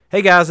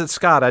Hey guys, it's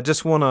Scott. I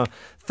just want to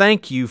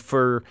thank you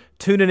for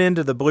tuning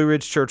into the Blue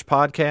Ridge Church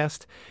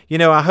podcast.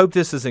 I hope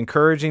this is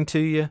encouraging to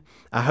you.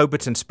 I hope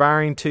it's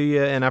inspiring to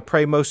you, and I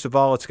pray most of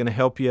all it's going to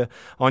help you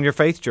on your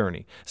faith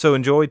journey. So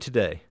enjoy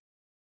today.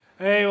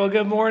 Hey, well,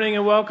 good morning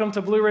and welcome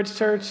to Blue Ridge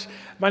Church.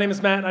 My name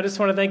is Matt, and I just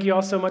want to thank you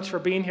all so much for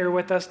being here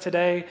with us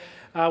today.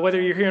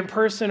 Whether you're here in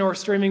person or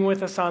streaming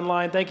with us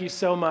online, thank you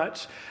so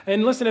much.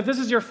 And listen, if this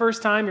is your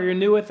first time or you're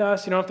new with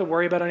us, you don't have to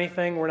worry about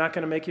anything. We're not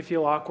going to make you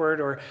feel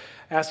awkward or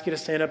ask you to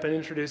stand up and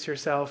introduce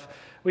yourself.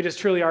 We just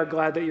truly are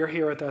glad that you're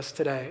here with us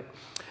today.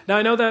 Now,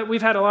 I know that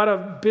we've had a lot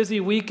of busy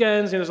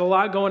weekends. There's a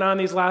lot going on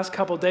these last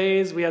couple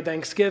days. We had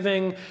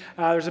Thanksgiving.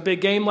 There's a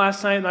big game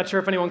last night. I'm not sure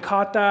if anyone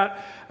caught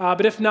that.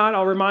 But if not,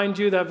 I'll remind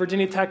you that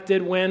Virginia Tech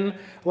did win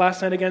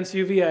last night against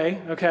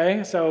UVA.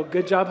 Okay, so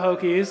good job,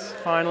 Hokies,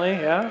 finally.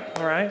 Yeah,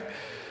 all right.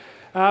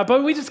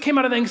 But we just came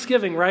out of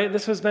Thanksgiving, right?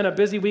 This has been a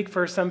busy week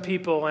for some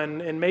people,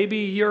 and maybe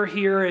you're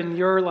here and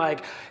you're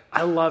like,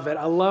 I love it.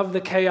 I love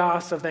the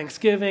chaos of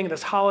Thanksgiving,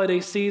 this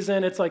holiday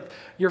season. It's like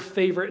your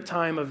favorite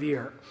time of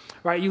year,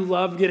 right? You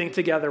love getting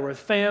together with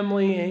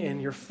family and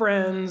your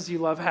friends. You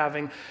love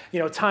having,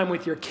 time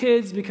with your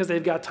kids because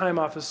they've got time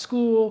off of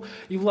school.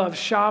 You love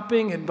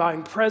shopping and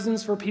buying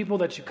presents for people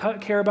that you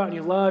care about and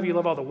you love. You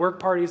love all the work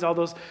parties, all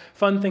those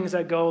fun things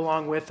that go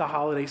along with the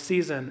holiday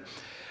season.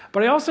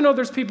 But I also know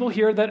there's people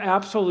here that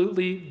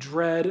absolutely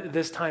dread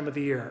this time of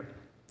the year,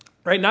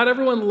 right? Not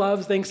everyone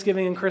loves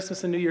Thanksgiving and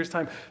Christmas and New Year's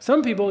time.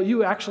 Some people,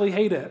 you actually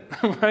hate it,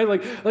 right?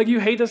 Like you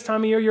hate this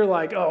time of year. You're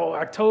like, oh,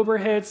 October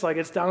hits, like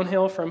it's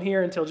downhill from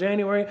here until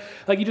January.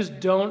 Like you just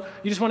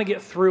want to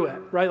get through it,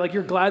 right? Like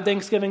you're glad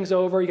Thanksgiving's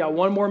over. You got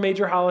one more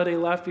major holiday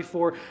left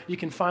before you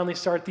can finally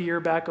start the year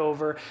back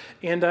over.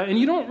 And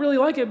you don't really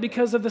like it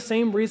because of the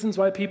same reasons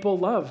why people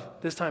love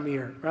this time of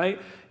year, right?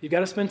 You got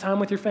to spend time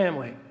with your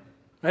family.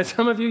 Right?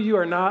 Some of you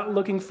are not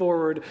looking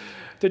forward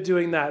to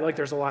doing that. Like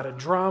there's a lot of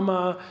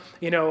drama.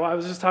 I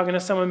was just talking to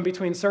someone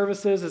between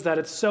services, is that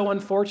it's so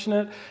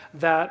unfortunate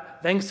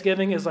that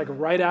Thanksgiving is like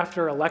right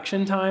after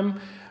election time,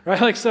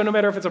 right? Like, so no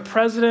matter if it's a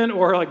president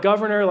or a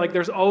governor, like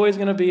there's always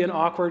going to be an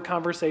awkward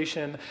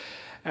conversation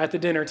at the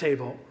dinner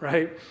table,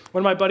 right? One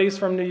of my buddies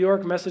from New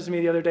York messaged me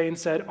the other day and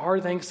said, our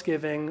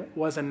Thanksgiving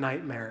was a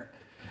nightmare.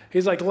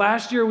 He's like,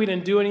 last year we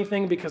didn't do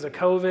anything because of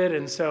COVID,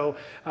 and so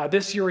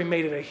this year we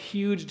made it a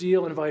huge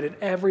deal, invited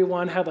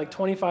everyone, had like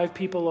 25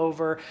 people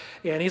over,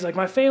 and he's like,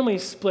 my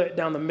family's split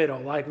down the middle.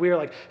 Like we're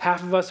like,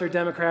 half of us are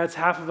Democrats,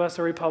 half of us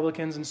are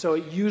Republicans, and so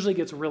it usually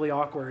gets really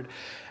awkward.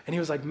 And he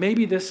was like,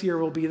 maybe this year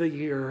will be the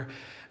year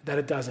that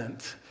it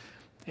doesn't.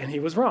 And he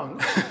was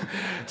wrong.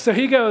 So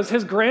he goes,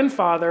 his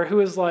grandfather, who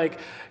is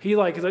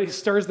he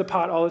stirs the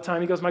pot all the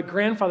time, he goes, my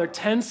grandfather,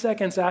 10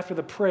 seconds after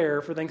the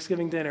prayer for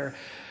Thanksgiving dinner,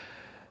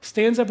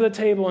 stands up at the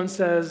table and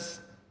says,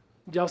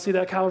 did y'all see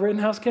that Kyle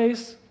Rittenhouse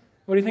case?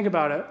 What do you think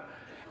about it?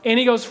 And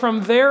he goes,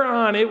 from there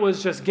on, it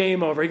was just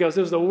game over. He goes,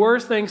 it was the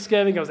worst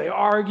Thanksgiving. He goes, they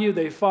argued,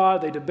 they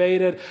fought, they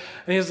debated.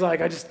 And he's like,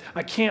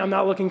 I'm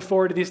not looking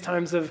forward to these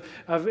times of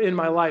in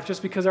my life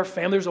just because our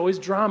family, there's always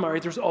drama,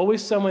 right? There's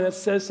always someone that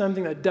says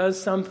something, that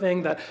does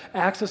something, that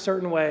acts a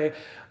certain way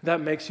that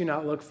makes you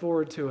not look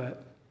forward to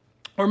it.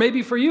 Or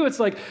maybe for you, it's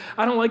like,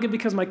 I don't like it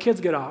because my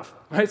kids get off,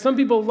 right? Some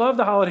people love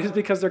the holidays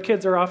because their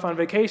kids are off on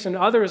vacation.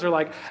 Others are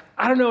like,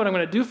 I don't know what I'm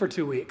going to do for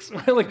 2 weeks,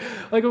 right? Like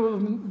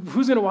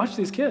who's going to watch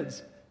these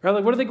kids, right?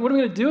 Like, what are we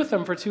going to do with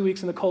them for 2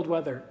 weeks in the cold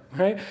weather,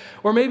 right?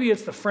 Or maybe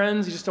it's the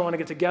friends. You just don't want to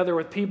get together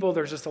with people.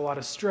 There's just a lot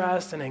of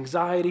stress and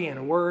anxiety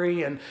and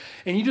worry, and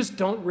you just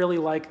don't really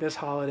like this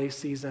holiday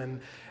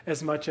season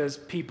as much as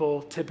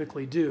people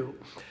typically do.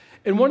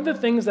 And one of the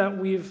things that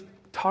we've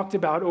talked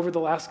about over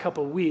the last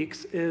couple of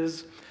weeks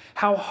is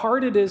how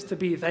hard it is to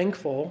be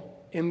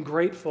thankful and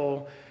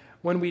grateful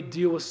when we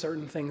deal with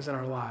certain things in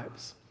our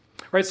lives,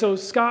 right? So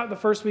Scott, the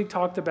first week,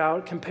 talked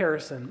about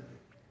comparison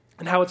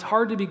and how it's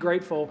hard to be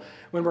grateful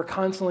when we're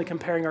constantly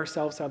comparing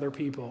ourselves to other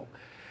people.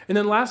 And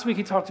then last week,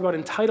 he talked about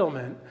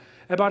entitlement,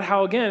 about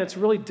how, again, it's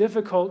really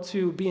difficult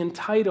to be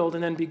entitled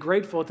and then be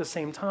grateful at the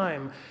same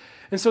time.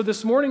 And so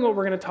this morning, what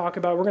we're going to talk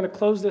about, we're going to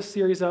close this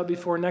series up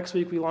before next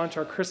week we launch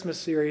our Christmas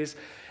series,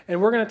 and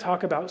we're going to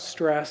talk about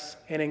stress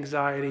and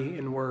anxiety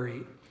and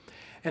worry,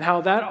 and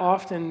how that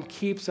often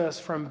keeps us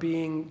from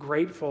being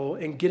grateful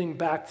and getting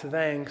back to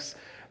thanks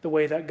the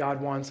way that God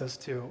wants us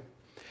to.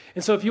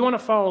 And so if you want to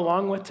follow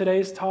along with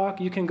today's talk,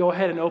 you can go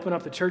ahead and open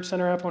up the Church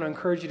Center app. I want to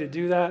encourage you to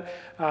do that.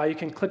 You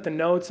can click the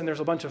notes, and there's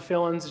a bunch of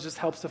fill-ins. It just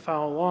helps to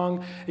follow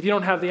along. If you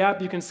don't have the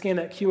app, you can scan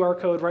that QR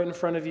code right in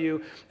front of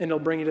you, and it'll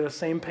bring you to the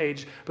same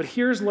page. But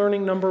here's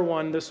learning number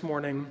 1 this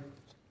morning,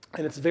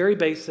 and it's very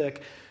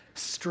basic.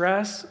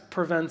 Stress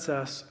prevents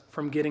us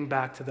from getting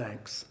back to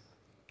thanks.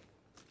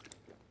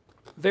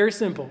 Very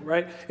simple,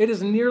 right? It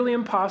is nearly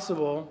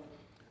impossible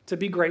to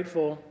be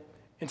grateful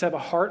and to have a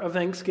heart of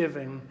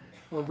thanksgiving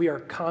when we are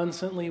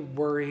constantly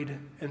worried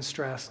and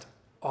stressed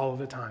all of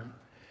the time,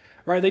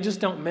 right? They just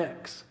don't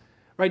mix,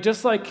 right?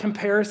 Just like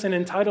comparison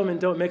and entitlement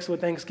don't mix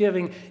with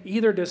thanksgiving,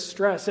 either does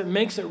stress. It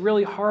makes it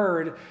really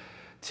hard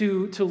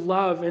to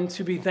love and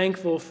to be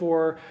thankful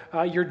for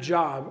your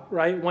job,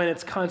 right, when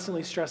it's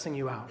constantly stressing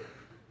you out.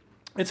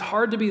 It's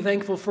hard to be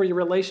thankful for your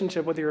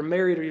relationship, whether you're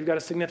married or you've got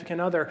a significant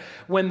other,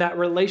 when that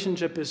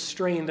relationship is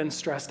strained and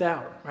stressed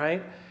out,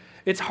 right?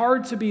 It's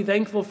hard to be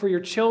thankful for your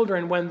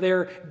children when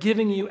they're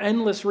giving you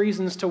endless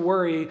reasons to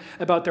worry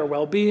about their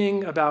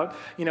well-being, about,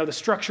 the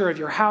structure of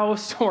your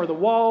house or the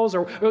walls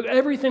or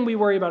everything we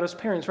worry about as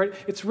parents, right?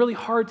 It's really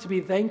hard to be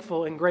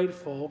thankful and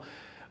grateful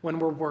when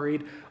we're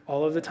worried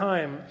all of the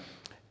time.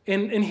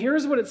 And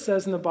here's what it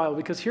says in the Bible,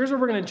 because here's where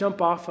we're going to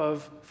jump off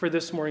of for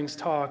this morning's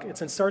talk. It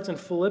starts in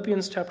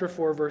Philippians chapter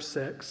 4, verse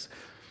 6.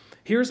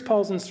 Here's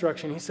Paul's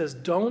instruction. He says,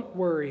 don't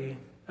worry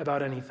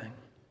about anything.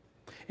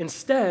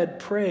 Instead,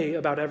 pray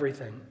about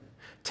everything.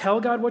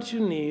 Tell God what you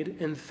need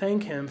and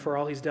thank him for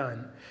all he's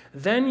done.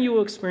 Then you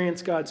will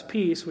experience God's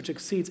peace, which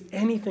exceeds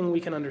anything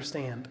we can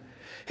understand.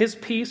 His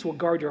peace will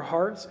guard your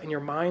hearts and your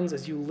minds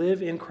as you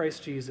live in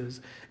Christ Jesus.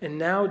 And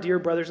now, dear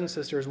brothers and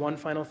sisters, one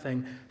final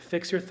thing.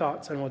 Fix your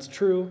thoughts on what's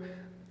true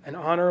and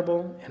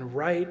honorable and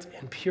right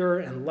and pure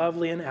and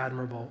lovely and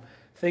admirable.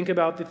 Think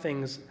about the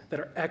things that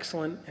are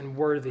excellent and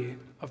worthy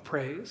of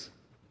praise.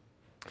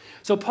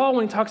 So Paul,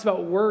 when he talks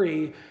about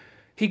worry,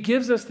 he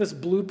gives us this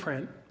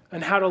blueprint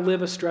on how to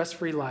live a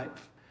stress-free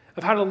life,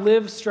 of how to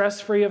live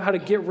stress-free, of how to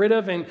get rid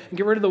of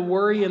the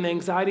worry and the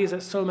anxieties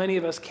that so many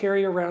of us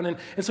carry around. And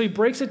so he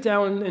breaks it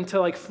down into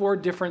like 4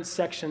 different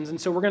sections.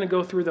 And so we're going to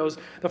go through those.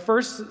 The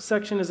first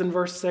section is in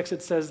verse 6.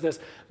 It says this: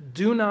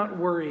 do not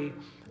worry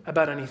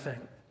about anything.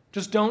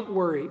 Just don't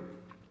worry.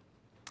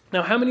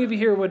 Now, how many of you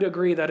here would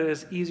agree that it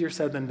is easier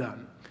said than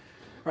done?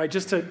 Right?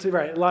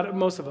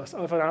 Most of us,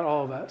 if not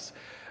all of us.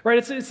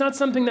 Right? It's not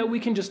something that we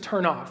can just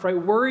turn off, right?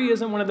 Worry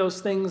isn't one of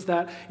those things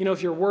that,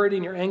 if you're worried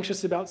and you're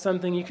anxious about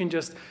something, you can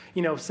just,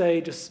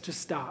 say, just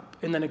stop,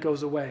 and then it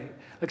goes away.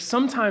 Like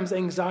sometimes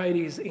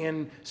anxieties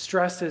and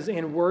stresses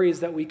and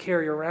worries that we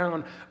carry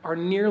around are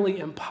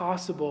nearly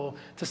impossible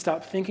to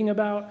stop thinking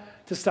about,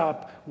 to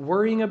stop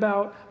worrying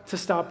about, to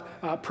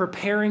stop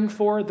preparing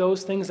for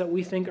those things that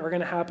we think are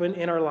going to happen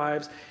in our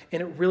lives,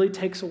 and it really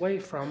takes away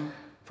from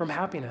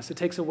happiness. It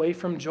takes away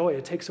from joy.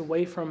 It takes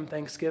away from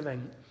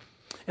thanksgiving.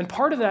 And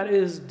part of that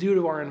is due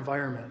to our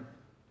environment,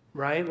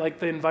 right? Like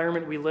the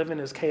environment we live in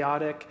is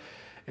chaotic.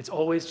 It's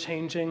always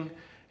changing.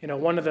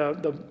 One of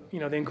the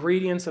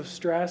ingredients of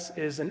stress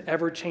is an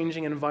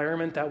ever-changing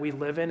environment that we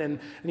live in. And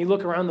you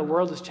look around, the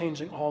world is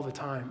changing all the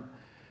time.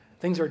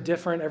 Things are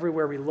different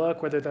everywhere we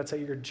look, whether that's at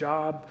your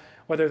job,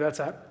 whether that's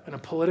on a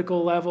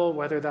political level,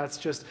 whether that's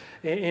just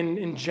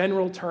in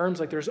general terms.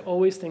 Like there's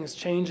always things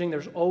changing.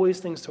 There's always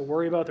things to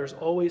worry about. There's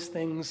always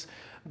things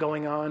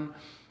going on.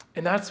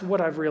 And that's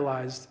what I've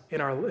realized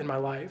in my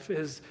life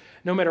is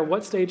no matter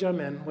what stage I'm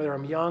in, whether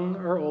I'm young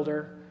or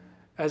older,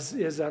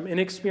 as I'm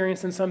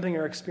inexperienced in something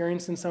or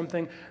experienced in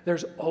something,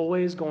 there's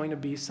always going to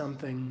be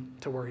something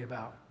to worry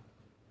about.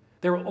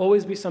 There will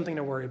always be something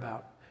to worry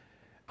about.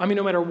 I mean,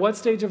 no matter what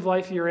stage of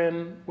life you're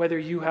in, whether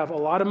you have a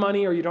lot of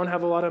money or you don't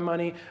have a lot of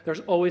money, there's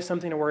always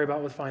something to worry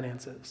about with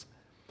finances.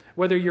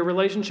 Whether your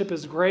relationship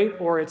is great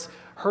or it's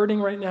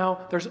hurting right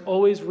now, there's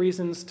always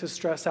reasons to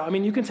stress out. I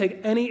mean, you can take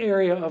any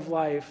area of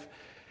life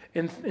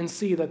and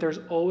see that there's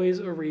always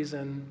a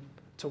reason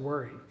to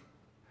worry.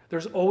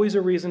 There's always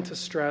a reason to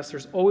stress.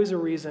 There's always a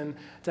reason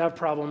to have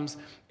problems.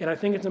 And I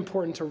think it's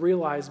important to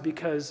realize,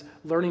 because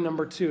learning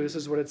number 2, this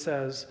is what it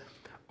says,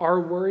 our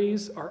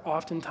worries are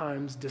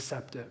oftentimes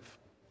deceptive.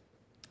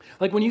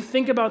 Like when you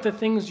think about the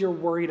things you're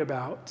worried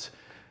about,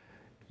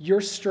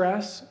 your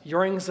stress,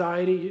 your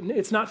anxiety,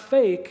 it's not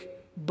fake,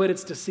 but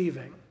it's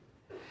deceiving.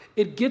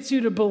 It gets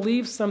you to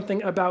believe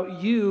something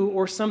about you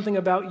or something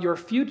about your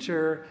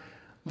future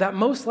that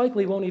most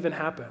likely won't even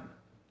happen.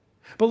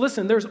 But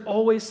listen, there's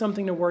always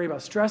something to worry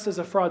about. Stress is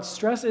a fraud.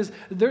 Stress is,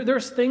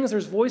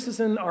 there's voices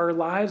in our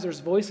lives,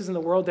 there's voices in the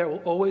world that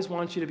will always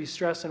want you to be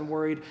stressed and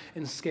worried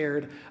and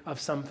scared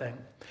of something.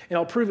 And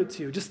I'll prove it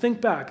to you. Just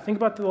think back. Think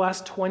about the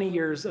last 20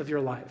 years of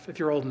your life, if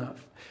you're old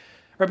enough.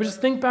 Right, but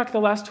just think back the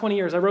last 20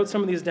 years. I wrote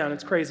some of these down.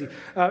 It's crazy.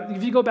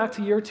 If you go back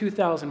to year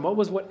 2000,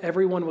 what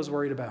everyone was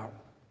worried about?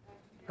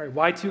 Right,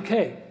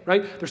 Y2K,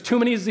 right? There's too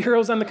many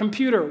zeros on the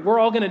computer. We're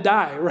all going to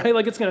die, right?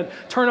 Like it's going to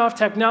turn off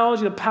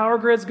technology. The power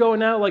grid's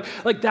going out.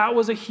 Like that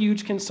was a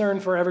huge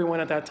concern for everyone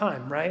at that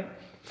time, right?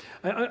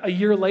 A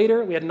year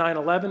later, we had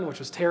 9/11, which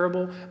was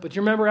terrible. But do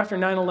you remember after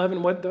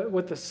 9/11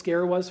 what the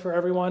scare was for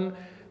everyone?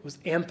 It was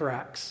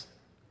anthrax.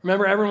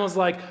 Remember, everyone was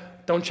like,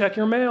 don't check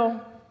your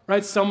mail,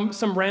 right? Some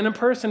random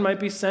person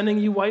might be sending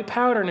you white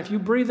powder, and if you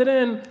breathe it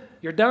in,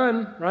 you're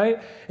done, right?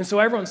 And so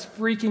everyone's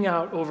freaking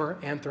out over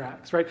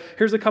anthrax, right?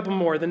 Here's a couple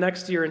more. The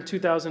next year in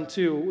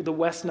 2002, the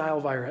West Nile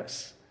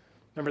virus.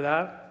 Remember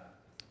that?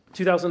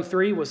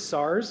 2003 was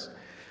SARS.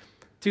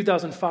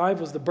 2005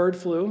 was the bird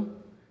flu.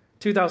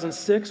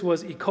 2006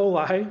 was E.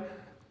 coli.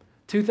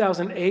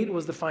 2008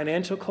 was the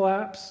financial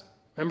collapse.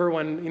 Remember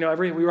when, we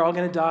were all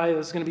going to die.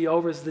 This is going to be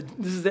over. This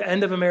is the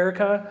end of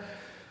America.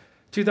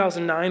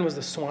 2009 was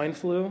the swine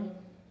flu.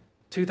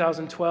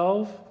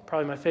 2012,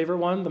 probably my favorite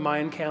one, the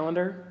Mayan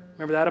calendar.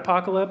 Remember that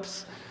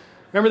apocalypse?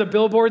 Remember the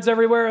billboards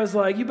everywhere? I was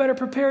like, you better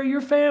prepare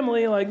your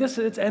family. Like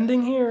it's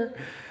ending here.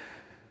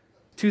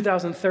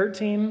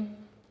 2013,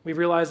 we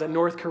realized that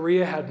North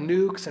Korea had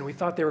nukes, and we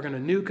thought they were going to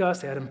nuke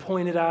us. They had them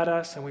pointed at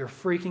us, and we were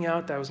freaking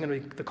out that it was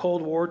going to be the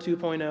Cold War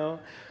 2.0.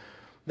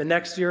 The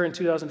next year, in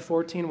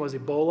 2014, was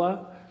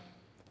Ebola.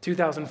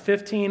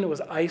 2015, it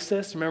was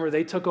ISIS. Remember,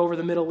 they took over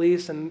the Middle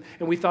East, and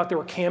we thought there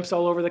were camps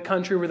all over the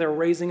country where they were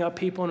raising up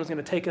people and it was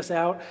going to take us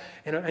out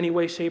in any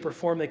way, shape, or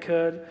form they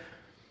could.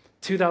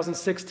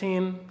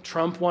 2016,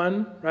 Trump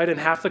won, right? And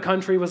half the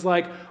country was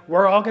like,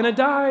 we're all going to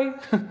die,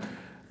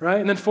 right?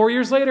 And then 4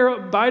 years later,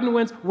 Biden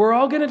wins, we're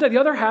all going to die. The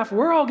other half,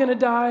 we're all going to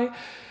die,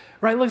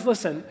 right?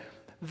 Listen,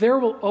 there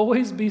will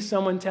always be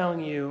someone telling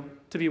you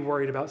to be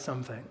worried about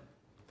something.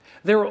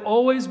 There will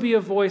always be a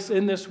voice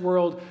in this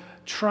world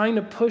trying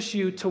to push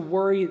you to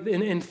worry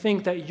and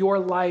think that your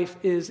life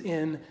is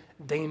in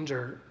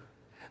danger,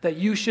 that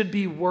you should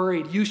be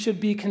worried, you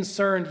should be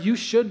concerned, you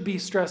should be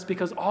stressed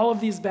because all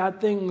of these bad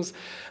things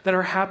that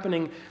are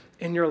happening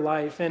in your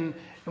life. And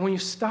when you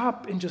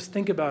stop and just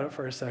think about it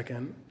for a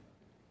second,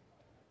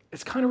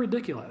 it's kind of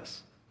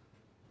ridiculous,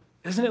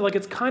 isn't it? Like,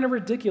 it's kind of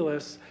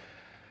ridiculous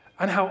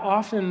on how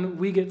often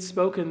we get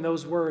spoken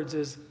those words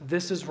is,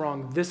 this is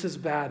wrong, this is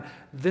bad,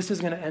 this is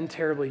going to end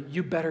terribly,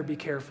 you better be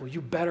careful, you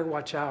better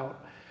watch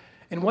out.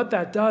 And what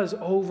that does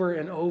over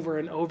and over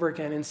and over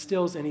again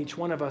instills in each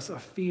one of us a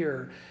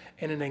fear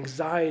and an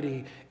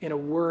anxiety and a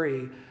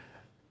worry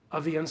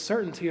of the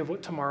uncertainty of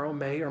what tomorrow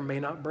may or may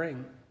not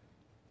bring.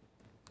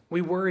 We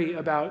worry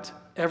about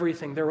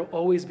everything. There will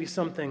always be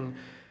something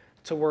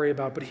to worry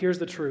about. But here's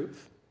the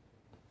truth.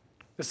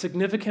 The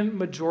significant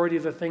majority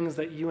of the things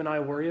that you and I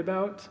worry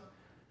about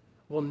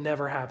will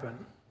never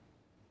happen.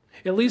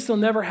 At least they'll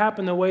never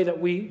happen the way that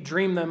we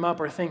dream them up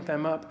or think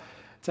them up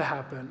to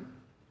happen.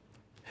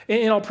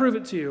 And I'll prove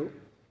it to you.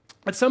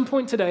 At some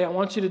point today, I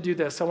want you to do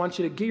this. I want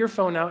you to get your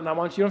phone out, and you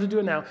don't have to do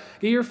it now.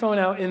 Get your phone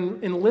out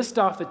and list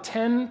off the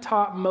 10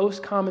 top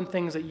most common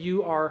things that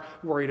you are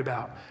worried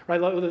about,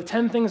 right? Like the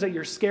 10 things that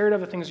you're scared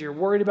of, the things you're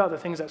worried about, the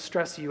things that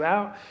stress you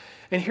out.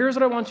 And here's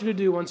what I want you to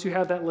do once you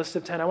have that list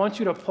of 10. I want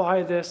you to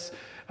apply this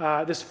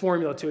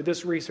formula to it,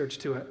 this research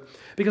to it.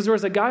 Because there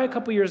was a guy a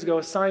couple years ago,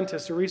 a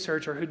scientist, a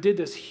researcher, who did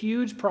this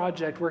huge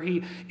project where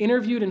he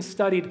interviewed and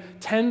studied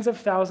tens of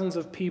thousands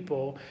of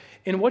people.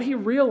 And what he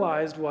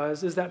realized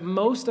is that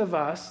most of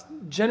us,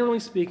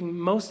 generally speaking,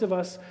 most of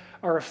us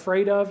are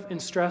afraid of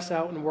and stress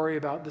out and worry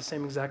about the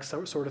same exact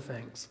sort of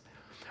things.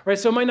 Right?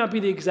 So it might not be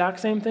the exact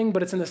same thing,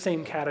 but it's in the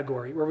same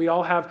category where we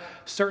all have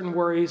certain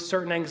worries,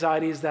 certain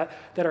anxieties that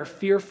are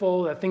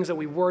fearful, that things that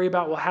we worry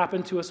about will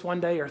happen to us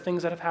one day or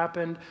things that have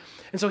happened.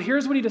 And so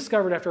here's what he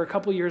discovered after a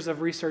couple years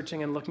of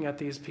researching and looking at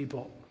these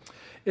people,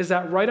 is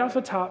that right off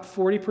the top,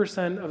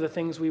 40% of the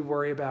things we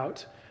worry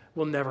about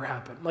will never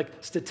happen. Like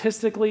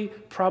statistically,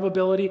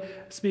 probability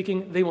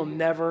speaking, they will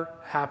never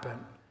happen.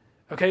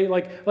 Okay?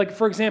 Like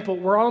for example,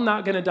 we're all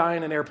not going to die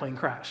in an airplane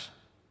crash.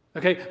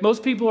 Okay,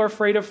 most people are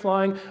afraid of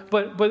flying,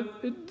 but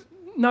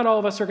not all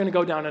of us are going to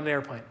go down in an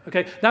airplane.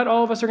 Okay, not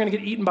all of us are going to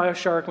get eaten by a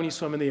shark when you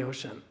swim in the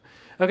ocean.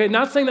 Okay,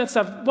 not saying that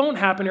stuff won't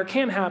happen or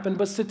can't happen,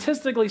 but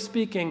statistically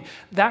speaking,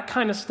 that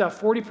kind of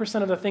stuff,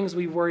 40% of the things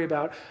we worry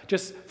about,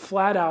 just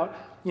flat out,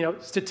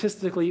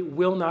 statistically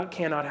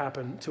cannot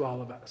happen to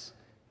all of us.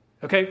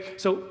 Okay,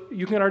 so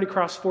you can already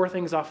cross 4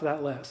 things off of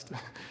that list.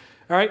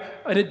 All right,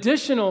 an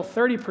additional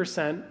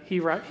 30%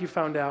 he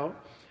found out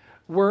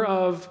were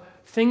of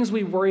things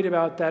we worried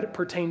about that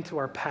pertain to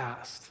our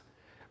past,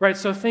 right?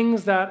 So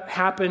things that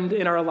happened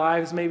in our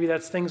lives, maybe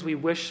that's things we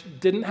wish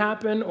didn't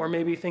happen, or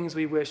maybe things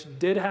we wish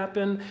did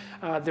happen.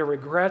 They're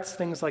regrets,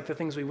 things like the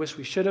things we wish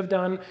we should have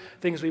done,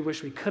 things we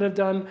wish we could have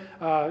done,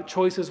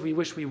 choices we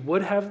wish we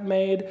would have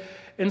made.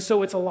 And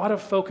so it's a lot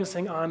of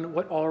focusing on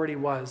what already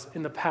was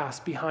in the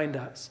past behind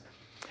us.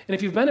 And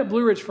if you've been at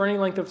Blue Ridge for any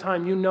length of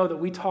time, you know that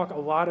we talk a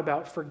lot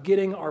about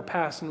forgetting our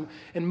past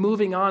and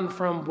moving on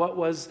from what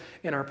was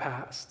in our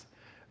past.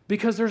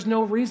 Because there's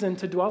no reason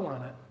to dwell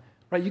on it,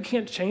 right? You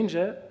can't change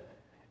it.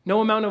 No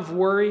amount of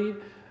worry,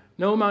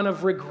 no amount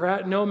of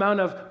regret, no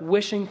amount of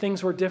wishing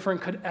things were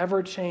different could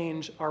ever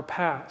change our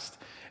past.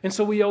 And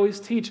so we always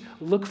teach,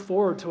 look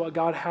forward to what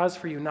God has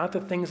for you, not the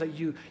things that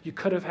you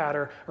could have had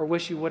or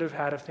wish you would have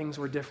had if things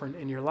were different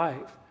in your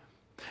life.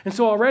 And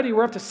so already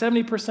we're up to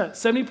 70%.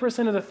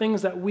 70% of the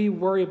things that we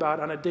worry about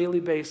on a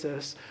daily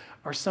basis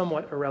are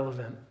somewhat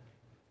irrelevant.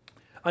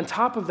 On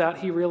top of that,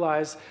 he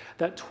realized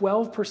that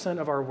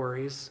 12% of our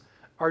worries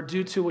are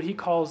due to what he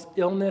calls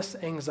illness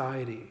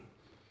anxiety.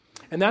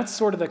 And that's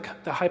sort of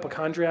the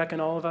hypochondriac in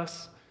all of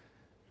us.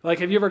 Like,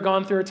 have you ever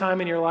gone through a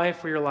time in your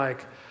life where you're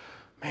like,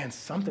 man,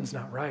 something's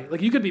not right?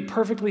 Like, you could be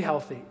perfectly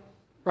healthy,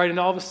 right? And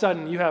all of a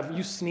sudden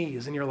you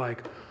sneeze and you're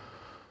like,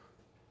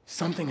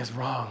 something is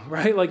wrong,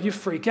 right? Like you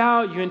freak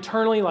out, you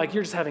internally, like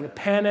you're just having a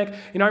panic.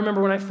 I remember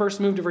when I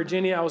first moved to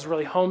Virginia, I was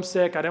really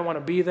homesick. I didn't want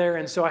to be there.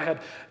 And so I had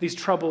these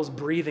troubles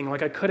breathing.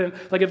 Like I couldn't,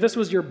 like if this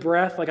was your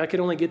breath, like I could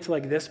only get to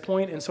like this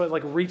point. And so it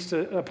like reached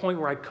a point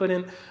where I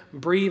couldn't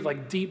breathe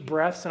like deep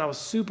breaths. And I was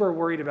super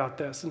worried about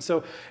this. And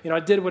so, I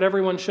did what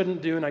everyone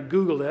shouldn't do and I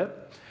Googled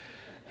it.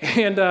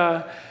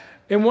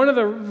 And one of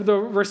the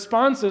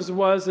responses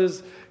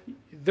is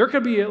there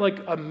could be like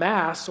a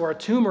mass or a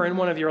tumor in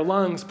one of your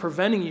lungs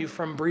preventing you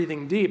from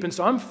breathing deep. And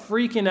so I'm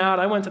freaking out.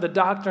 I went to the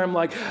doctor. I'm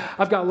like,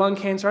 I've got lung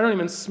cancer. I don't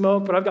even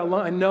smoke, but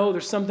I know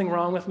there's something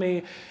wrong with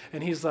me.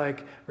 And he's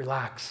like,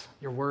 relax.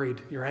 You're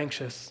worried. You're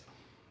anxious.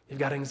 You've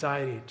got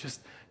anxiety.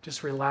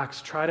 Just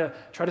relax. Try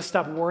to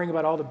stop worrying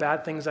about all the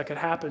bad things that could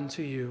happen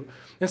to you.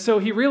 And so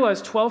he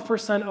realized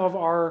 12% of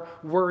our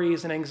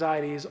worries and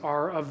anxieties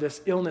are of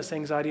this illness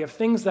anxiety, of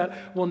things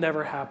that will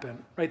never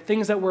happen, right?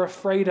 Things that we're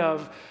afraid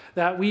of,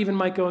 that we even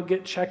might go and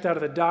get checked out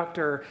of the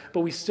doctor,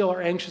 but we still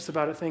are anxious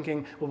about it,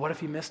 thinking, well, what if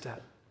he missed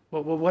it?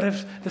 Well, what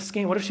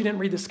if she didn't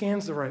read the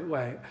scans the right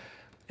way?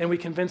 And we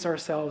convince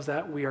ourselves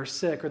that we are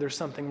sick or there's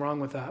something wrong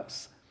with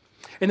us.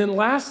 And then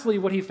lastly,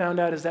 what he found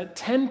out is that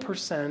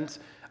 10%,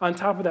 on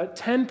top of that,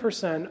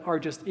 10% are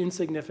just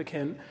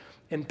insignificant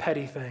and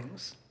petty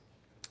things,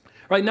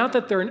 right? Not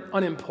that they're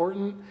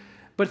unimportant,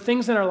 but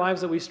things in our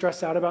lives that we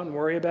stress out about and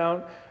worry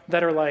about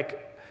that are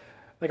like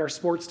our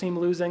sports team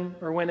losing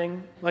or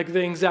winning, like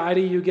the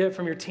anxiety you get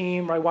from your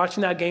team, right?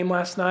 Watching that game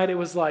last night, it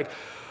was like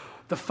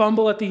the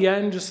fumble at the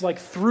end just like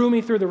threw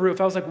me through the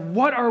roof. I was like,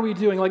 what are we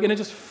doing? Like, and it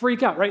just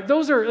freak out, right?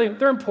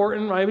 They're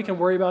important, right? We can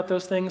worry about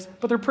those things,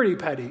 but they're pretty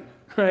petty,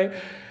 right?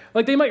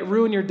 Like they might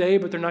ruin your day,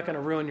 but they're not going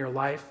to ruin your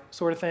life,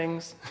 sort of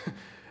things.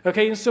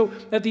 Okay, and so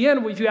at the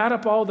end, if you add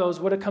up all those,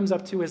 what it comes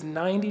up to is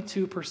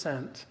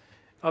 92%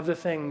 of the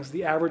things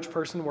the average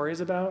person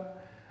worries about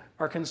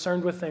are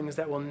concerned with things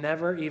that will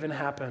never even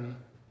happen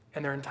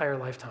in their entire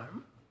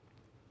lifetime.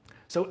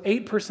 So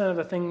 8% of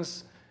the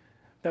things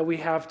that we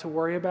have to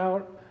worry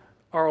about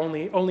are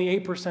only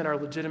 8% are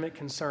legitimate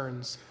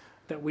concerns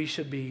that we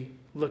should be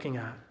looking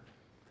at.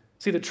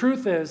 See, the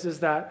truth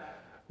is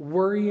that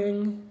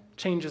worrying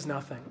changes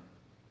nothing.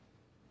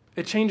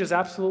 It changes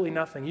absolutely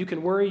nothing. You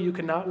can worry, you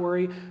cannot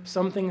worry.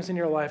 Some things in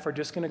your life are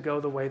just going to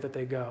go the way that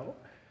they go.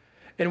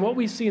 And what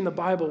we see in the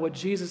Bible, what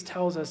Jesus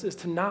tells us, is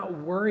to not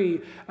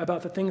worry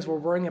about the things we're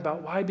worrying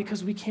about. Why?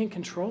 Because we can't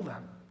control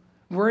them.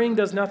 Worrying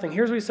does nothing.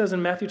 Here's what he says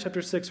in Matthew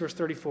chapter 6, verse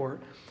 34.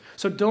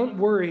 So don't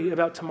worry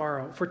about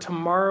tomorrow, for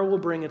tomorrow will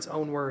bring its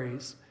own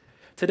worries.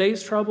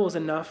 Today's trouble is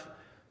enough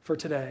for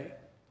today.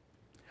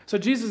 So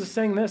Jesus is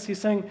saying this. He's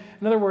saying,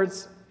 in other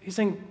words, he's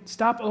saying,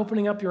 stop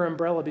opening up your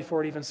umbrella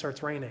before it even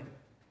starts raining.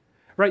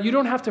 Right? You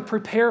don't have to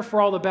prepare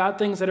for all the bad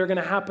things that are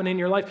going to happen in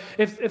your life.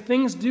 If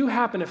things do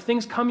happen, if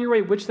things come your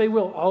way, which they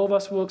will, all of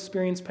us will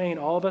experience pain.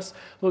 All of us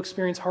will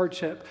experience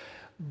hardship.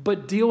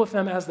 But deal with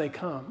them as they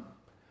come.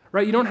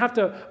 Right? You don't have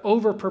to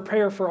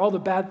over-prepare for all the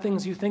bad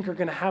things you think are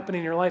going to happen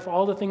in your life,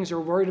 all the things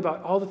you're worried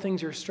about, all the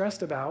things you're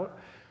stressed about.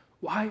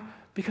 Why?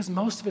 Because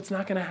most of it's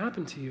not going to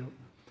happen to you.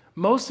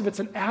 Most of it's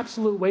an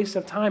absolute waste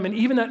of time. And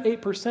even that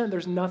 8%,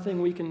 there's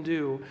nothing we can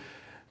do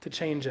to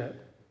change it.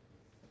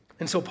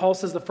 And so Paul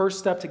says the first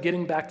step to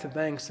getting back to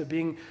thanks, to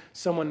being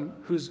someone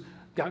who's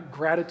got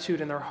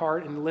gratitude in their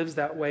heart and lives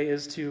that way,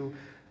 is to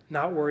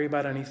not worry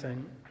about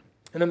anything.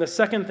 And then the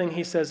second thing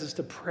he says is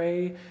to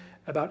pray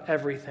about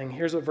everything.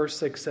 Here's what verse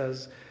 6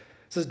 says. It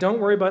says, don't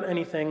worry about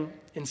anything.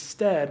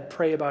 Instead,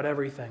 pray about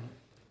everything.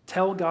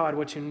 Tell God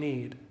what you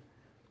need.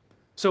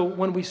 So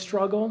when we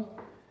struggle,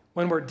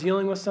 when we're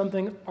dealing with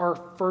something, our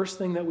first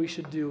thing that we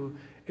should do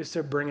is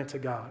to bring it to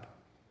God.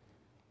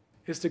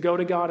 Is to go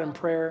to God in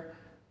prayer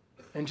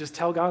and just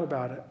tell God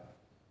about it.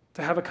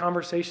 To have a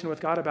conversation with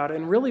God about it.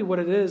 And really what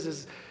it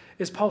is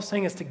Paul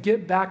saying is to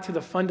get back to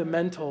the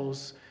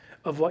fundamentals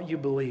of what you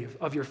believe,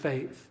 of your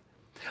faith.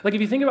 Like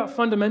if you think about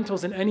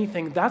fundamentals in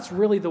anything, that's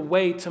really the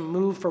way to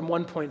move from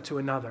one point to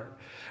another,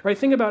 right?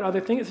 Think about other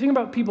things. Think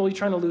about people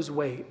trying to lose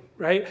weight,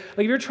 right? Like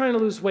if you're trying to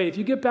lose weight, if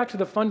you get back to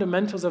the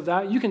fundamentals of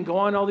that, you can go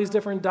on all these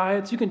different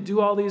diets, you can do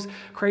all these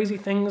crazy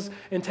things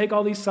and take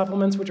all these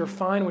supplements, which are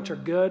fine, which are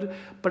good.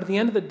 But at the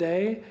end of the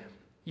day,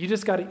 you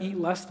just got to eat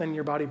less than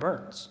your body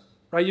burns,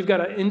 right? You've got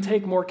to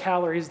intake more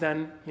calories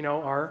than,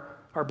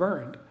 are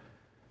burned.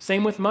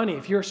 Same with money.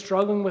 If you're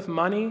struggling with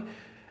money,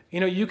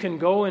 you can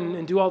go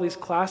and do all these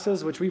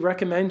classes, which we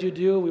recommend you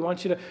do. We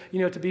want you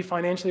to, to be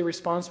financially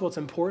responsible. It's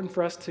important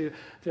for us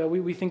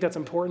we think that's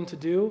important to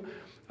do.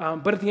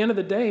 But at the end of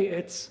the day,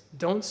 it's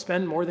don't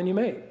spend more than you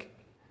make,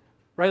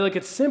 right? Like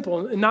it's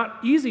simple, not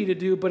easy to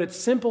do, but it's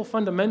simple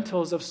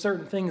fundamentals of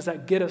certain things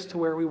that get us to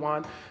where we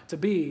want to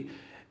be.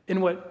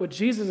 And what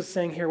Jesus is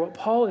saying here, what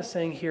Paul is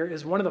saying here,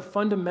 is one of the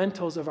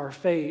fundamentals of our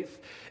faith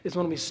is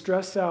when we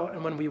stress out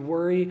and when we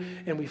worry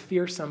and we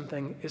fear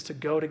something, is to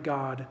go to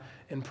God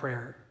in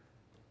prayer.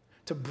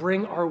 To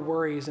bring our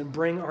worries and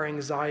bring our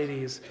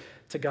anxieties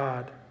to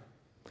God.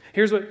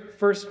 Here's what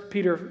 1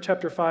 Peter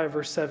chapter 5,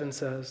 verse 7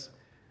 says.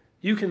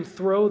 You can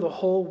throw the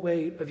whole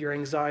weight of your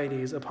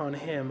anxieties upon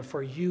him,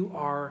 for you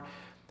are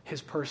his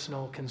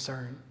personal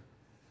concern.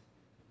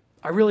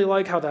 I really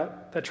like how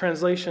that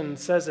translation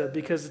says it,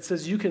 because it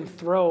says you can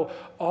throw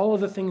all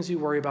of the things you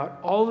worry about,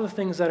 all of the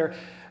things that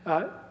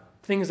are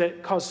things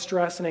that cause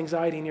stress and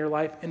anxiety in your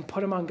life, and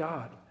put them on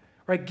God.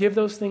 Right? Give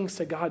those things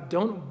to God.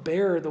 Don't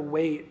bear the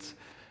weight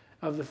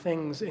of the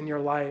things in your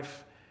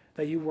life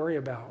that you worry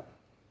about.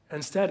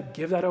 Instead,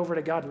 give that over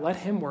to God. Let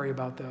him worry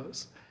about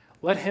those.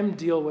 Let him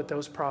deal with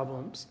those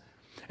problems.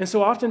 And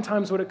so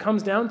oftentimes what it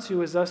comes down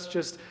to is us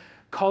just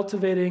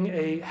cultivating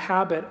a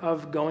habit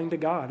of going to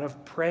God,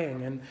 of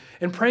praying.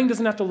 And praying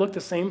doesn't have to look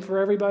the same for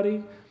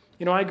everybody.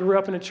 You know, I grew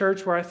up in a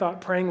church where I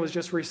thought praying was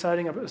just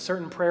reciting a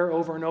certain prayer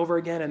over and over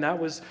again, and that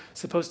was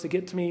supposed to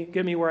get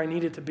me where I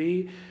needed to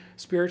be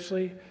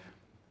spiritually.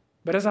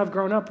 But as I've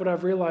grown up, what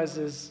I've realized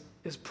is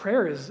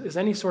prayer is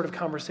any sort of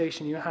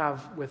conversation you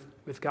have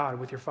with God,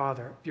 with your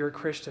Father, if you're a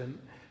Christian.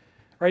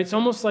 Right? It's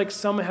almost like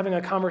someone having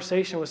a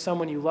conversation with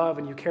someone you love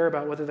and you care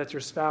about, whether that's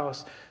your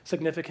spouse,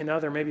 significant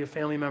other, maybe a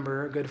family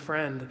member, a good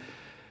friend.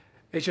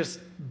 It's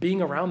just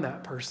being around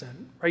that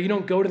person, right? You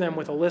don't go to them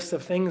with a list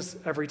of things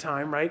every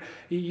time, right?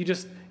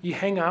 You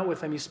hang out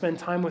with them, you spend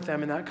time with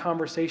them, and that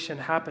conversation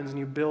happens and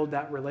you build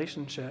that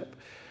relationship.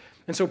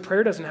 And so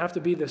prayer doesn't have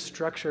to be this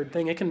structured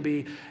thing. It can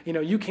be,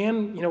 you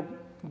can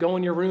go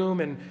in your room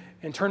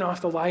and turn off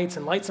the lights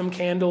and light some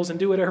candles and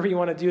do whatever you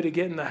want to do to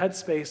get in the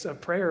headspace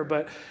of prayer.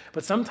 But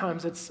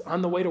sometimes it's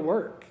on the way to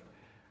work.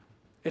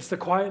 It's the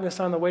quietness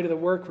on the way to the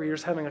work where you're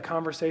just having a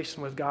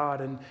conversation with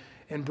God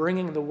and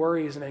bringing the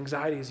worries and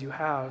anxieties you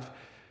have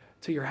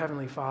to your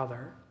Heavenly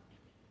Father.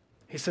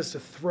 He says to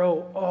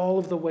throw all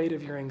of the weight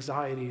of your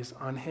anxieties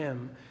on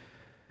him.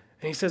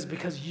 And he says,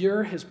 because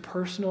you're his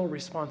personal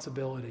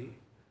responsibility.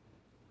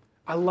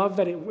 I love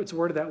that it's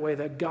worded that way,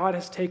 that God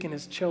has taken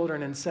his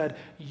children and said,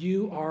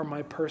 you are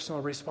my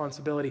personal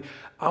responsibility.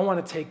 I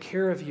want to take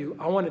care of you.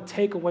 I want to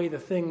take away the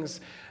things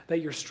that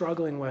you're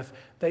struggling with,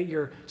 that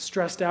you're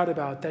stressed out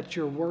about, that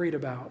you're worried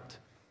about.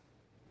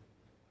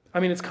 I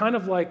mean, it's kind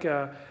of like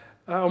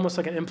almost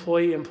like an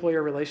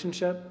employee-employer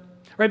relationship,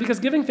 right? Because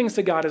giving things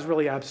to God is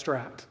really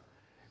abstract,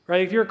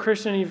 right? If you're a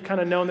Christian and you've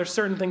kind of known there's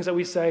certain things that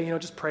we say,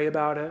 just pray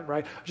about it,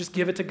 right? Just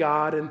give it to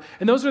God. And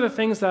those are the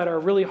things that are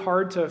really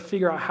hard to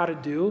figure out how to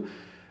do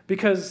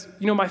because,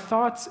 my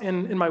thoughts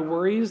and my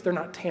worries, they're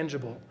not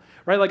tangible,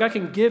 right? Like I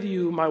can give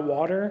you my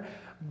water,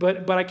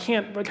 but I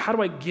can't, like, how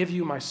do I give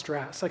you my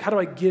stress? Like, how do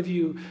I give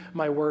you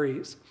my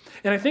worries?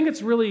 And I think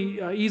it's really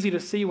easy to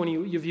see when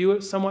you view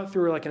it somewhat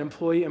through like an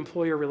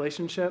employee-employer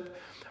relationship,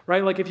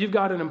 right? Like if you've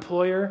got an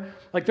employer,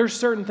 like there's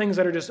certain things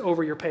that are just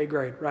over your pay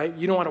grade, right?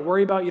 You don't want to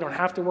worry about, you don't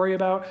have to worry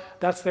about.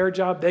 That's their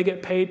job. They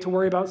get paid to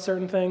worry about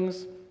certain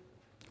things.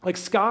 Like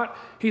Scott,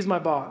 he's my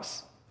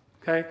boss,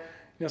 okay?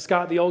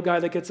 Scott, the old guy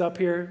that gets up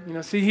here,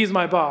 he's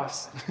my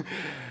boss.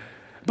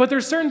 But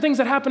there's certain things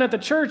that happen at the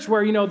church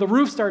where, the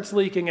roof starts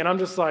leaking and I'm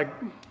just like,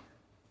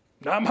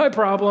 not my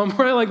problem,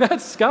 right? Like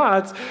that's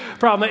Scott's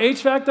problem. The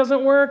HVAC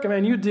doesn't work. I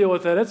mean, you deal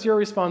with it. It's your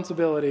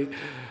responsibility.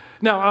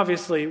 Now,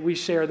 obviously, we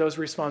share those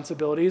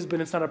responsibilities, but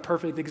it's not a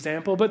perfect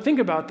example. But think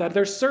about that.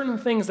 There's certain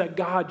things that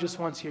God just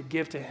wants you to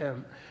give to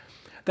him,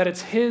 that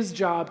it's his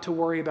job to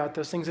worry about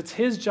those things. It's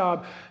his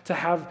job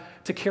to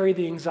carry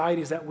the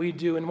anxieties that we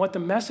do. And what the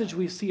message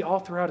we see all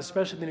throughout,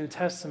 especially the New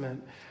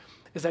Testament,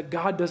 is that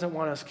God doesn't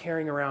want us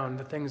carrying around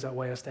the things that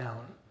weigh us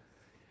down.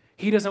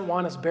 He doesn't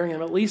want us bearing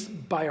them, at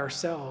least by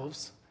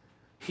ourselves.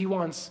 He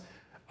wants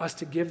us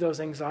to give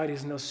those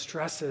anxieties and those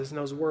stresses and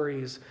those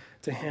worries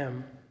to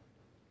him.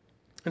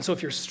 And so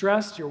if you're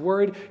stressed, you're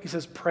worried, he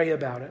says, pray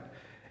about it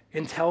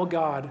and tell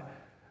God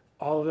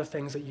all of the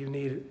things that you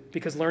need.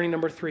 Because learning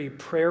number 3,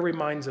 prayer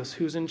reminds us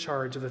who's in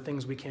charge of the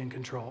things we can't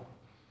control.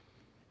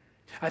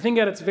 I think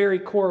at its very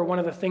core, one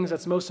of the things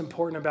that's most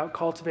important about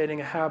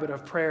cultivating a habit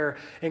of prayer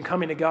and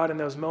coming to God in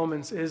those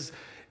moments is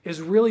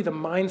really the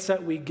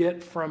mindset we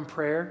get from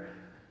prayer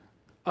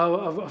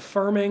of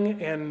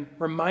affirming and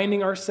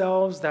reminding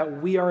ourselves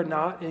that we are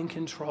not in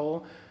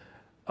control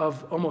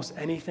of almost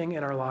anything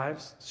in our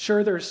lives.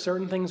 Sure, there's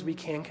certain things we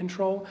can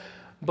control,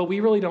 but we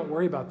really don't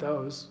worry about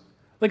those.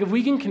 Like if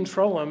we can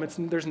control them,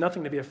 there's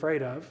nothing to be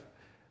afraid of.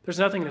 There's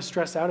nothing to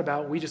stress out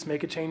about. We just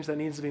make a change that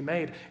needs to be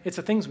made. It's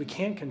the things we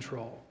can't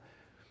control.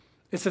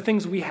 It's the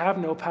things we have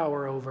no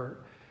power over.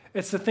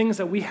 It's the things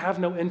that we have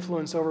no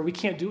influence over, we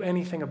can't do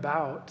anything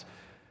about.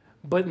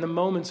 But in the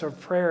moments of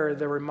prayer,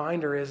 the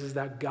reminder is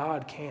that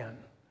God can.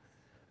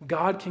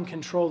 God can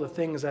control the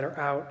things that are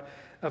out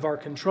of our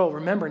control.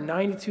 Remember,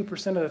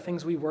 92% of the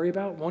things we worry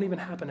about won't even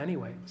happen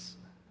anyways.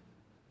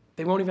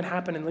 They won't even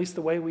happen at least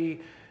the way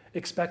we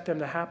expect them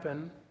to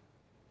happen.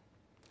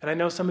 And I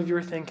know some of you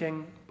are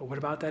thinking, but what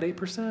about that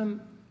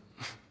 8%?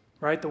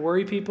 Right? The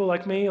worry people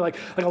like me, like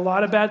a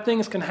lot of bad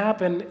things can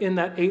happen in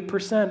that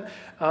 8%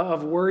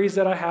 of worries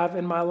that I have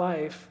in my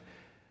life.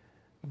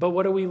 But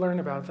what do we learn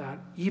about that?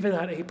 Even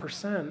that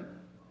 8%,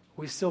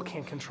 we still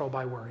can't control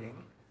by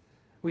worrying.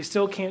 We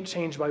still can't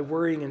change by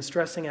worrying and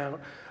stressing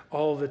out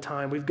all the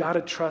time. We've got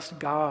to trust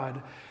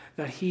God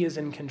that he is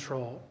in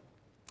control.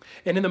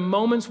 And in the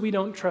moments we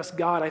don't trust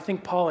God, I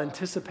think Paul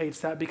anticipates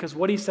that because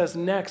what he says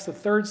next, the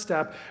third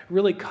step,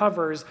 really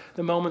covers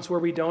the moments where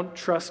we don't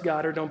trust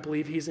God or don't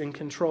believe he's in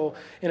control.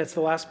 And it's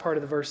the last part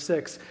of the verse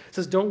 6. It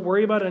says, don't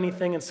worry about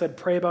anything. Instead,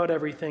 pray about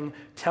everything.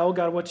 Tell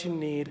God what you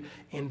need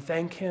and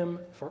thank him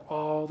for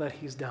all that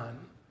he's done.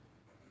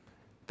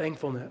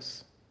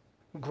 Thankfulness,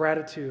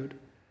 gratitude,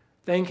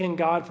 thanking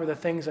God for the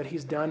things that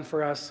he's done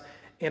for us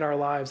in our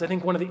lives. I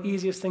think one of the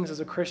easiest things as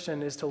a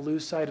Christian is to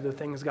lose sight of the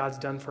things God's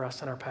done for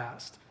us in our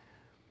past.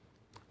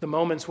 The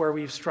moments where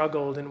we've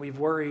struggled and we've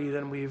worried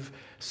and we've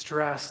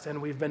stressed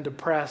and we've been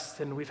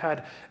depressed and we've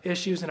had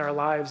issues in our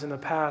lives in the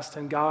past,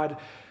 and God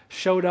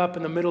showed up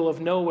in the middle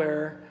of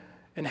nowhere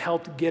and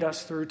helped get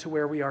us through to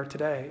where we are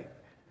today.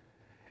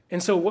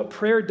 And so what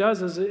prayer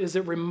does is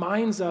it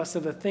reminds us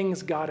of the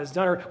things God has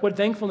done, or what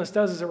thankfulness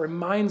does is it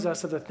reminds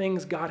us of the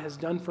things God has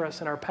done for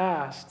us in our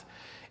past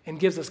and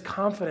gives us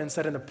confidence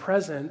that in the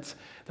present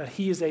that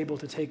he is able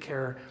to take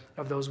care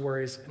of those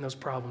worries and those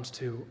problems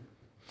too.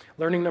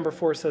 Learning number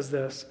 4 says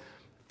this: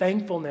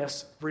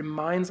 thankfulness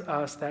reminds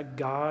us that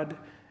God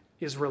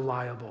is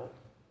reliable.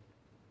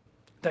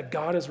 That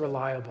God is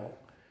reliable.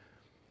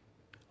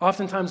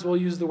 Oftentimes we'll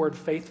use the word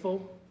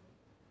faithful,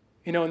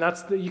 and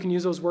you can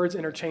use those words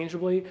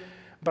interchangeably,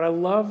 but I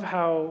love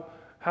how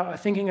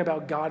thinking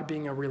about God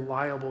being a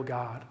reliable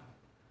God,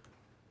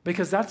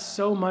 because that's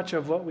so much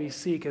of what we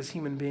seek as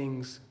human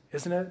beings,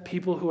 isn't it?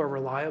 People who are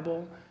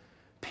reliable,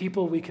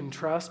 people we can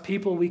trust,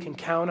 people we can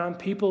count on,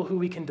 people who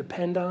we can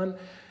depend on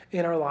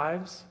in our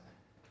lives.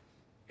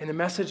 And the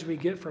message we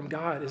get from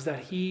God is that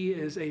he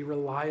is a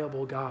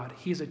reliable God.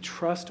 He's a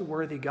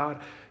trustworthy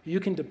God. You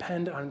can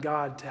depend on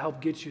God to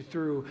help get you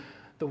through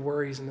the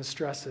worries and the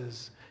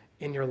stresses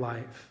in your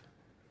life.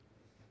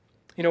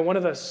 One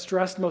of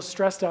the most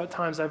stressed out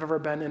times I've ever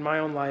been in my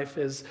own life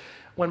is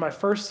when my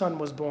first son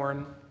was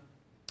born.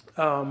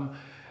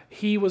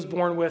 He was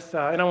born with,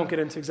 and I won't get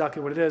into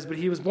exactly what it is, but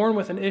he was born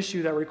with an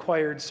issue that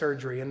required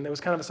surgery. And it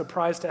was kind of a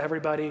surprise to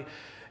everybody.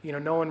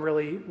 No one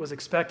really was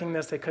expecting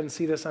this. They couldn't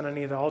see this on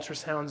any of the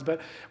ultrasounds. But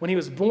when he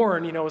was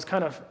born, it was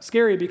kind of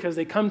scary because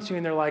they come to you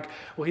and they're like,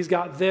 well, he's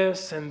got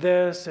this,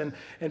 and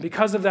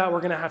because of that,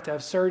 we're going to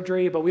have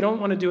surgery. But we don't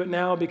want to do it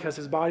now because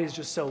his body's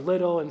just so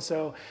little. And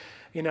so,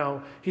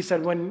 he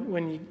said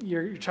when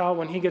your child,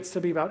 when he gets to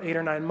be about 8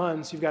 or 9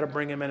 months, you've got to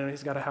bring him in and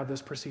he's got to have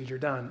this procedure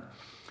done.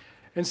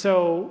 And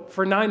so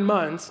for 9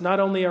 months, not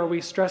only are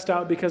we stressed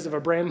out because of a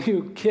brand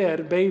new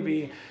kid,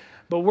 baby,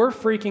 but we're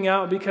freaking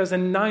out because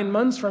in 9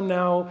 months from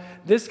now,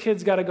 this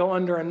kid's got to go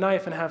under a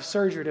knife and have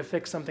surgery to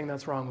fix something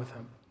that's wrong with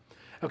him.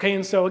 Okay,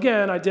 and so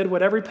again, I did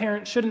what every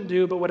parent shouldn't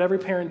do, but what every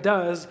parent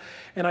does,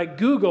 and I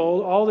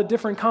Googled all the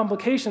different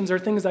complications or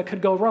things that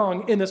could go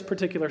wrong in this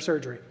particular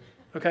surgery.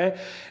 Okay,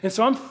 and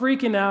so I'm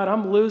freaking out,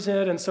 I'm losing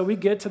it, and so we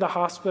get to the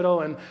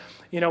hospital, and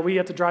we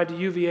have to drive to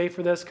UVA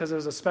for this because it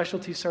was a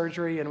specialty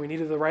surgery, and we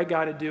needed the right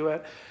guy to do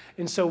it.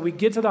 And so we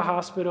get to the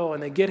hospital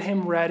and they get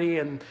him ready,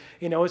 and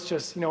it's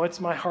just,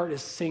 my heart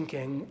is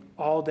sinking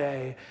all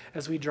day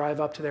as we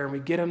drive up to there, and we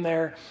get him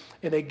there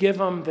and they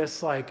give him this,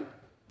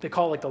 they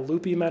call it the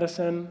loopy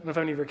medicine. I don't know if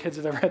any of your kids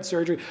have ever had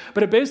surgery,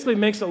 but it basically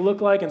makes it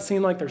look like and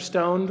seem like they're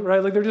stoned,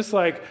 right? They're just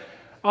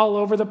all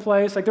over the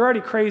place. They're already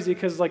crazy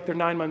because they're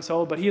 9 months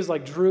old, but he's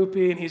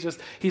droopy and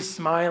he's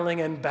smiling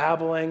and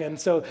babbling. And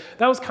so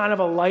that was kind of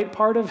a light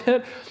part of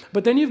it.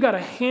 But then you've got to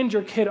hand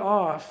your kid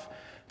off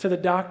to the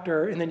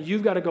doctor, and then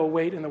you've got to go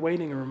wait in the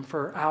waiting room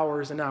for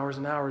hours and hours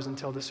and hours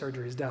until the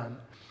surgery is done.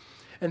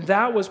 And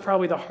that was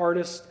probably the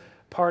hardest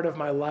part of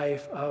my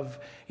life of,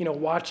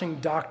 watching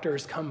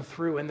doctors come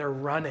through and they're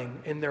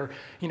running and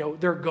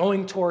they're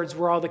going towards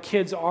where all the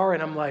kids are.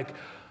 And I'm like,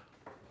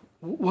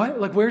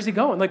 what? Where's he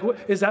going? What,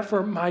 is that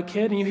for my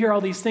kid? And you hear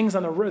all these things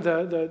on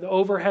the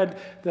overhead,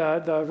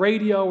 the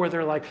radio where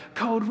they're like,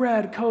 code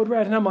red.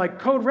 And I'm like,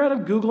 code red?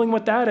 I'm Googling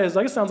what that is.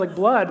 It sounds like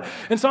blood.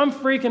 And so I'm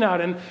freaking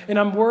out and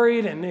I'm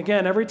worried. And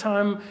again, every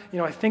time,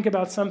 I think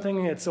about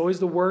something, it's always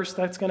the worst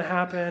that's going to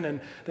happen,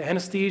 and the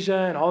anesthesia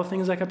and all the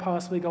things that could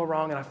possibly go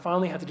wrong. And I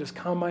finally had to just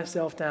calm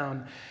myself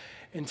down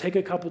and take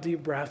a couple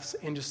deep breaths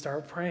and just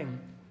start praying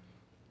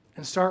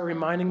and start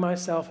reminding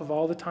myself of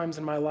all the times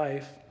in my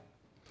life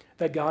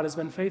that God has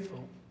been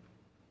faithful.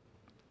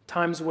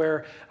 Times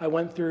where I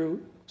went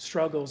through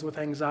struggles with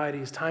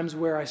anxieties, times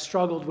where I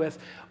struggled with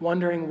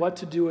wondering what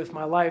to do with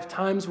my life,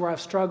 times where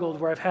I've struggled,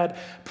 where I've had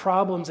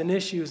problems and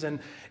issues and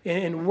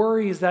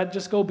worries that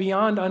just go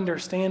beyond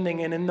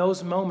understanding. And in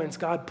those moments,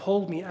 God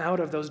pulled me out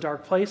of those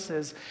dark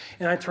places.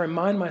 And I had to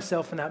remind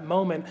myself in that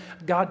moment,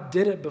 God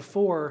did it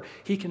before,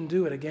 he can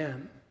do it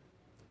again.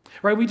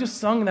 Right, we just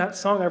sung that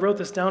song. I wrote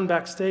this down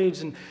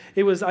backstage, and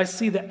it was, I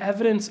see the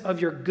evidence of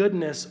your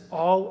goodness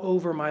all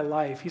over my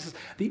life. He says,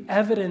 the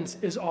evidence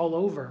is all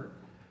over.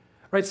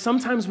 Right,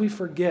 sometimes we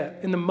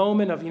forget in the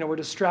moment of, we're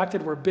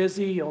distracted, we're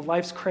busy,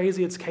 life's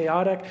crazy, it's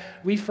chaotic.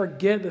 We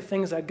forget the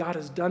things that God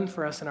has done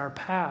for us in our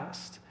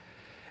past.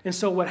 And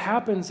so what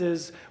happens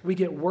is we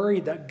get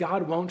worried that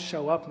God won't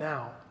show up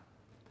now.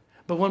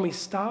 But when we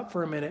stop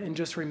for a minute and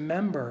just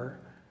remember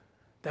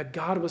that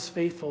God was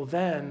faithful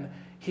then,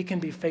 he can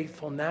be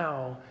faithful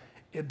now,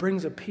 it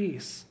brings a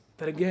peace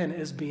that, again,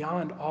 is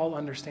beyond all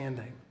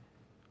understanding.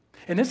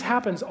 And this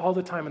happens all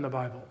the time in the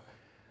Bible,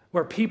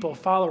 where people,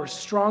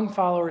 strong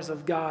followers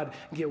of God,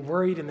 get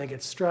worried and they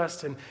get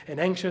stressed and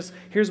anxious.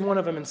 Here's one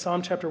of them in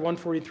Psalm chapter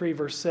 143,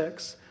 verse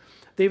 6.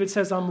 David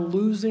says, I'm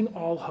losing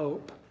all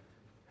hope.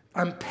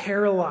 I'm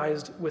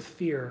paralyzed with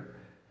fear.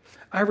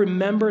 I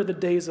remember the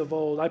days of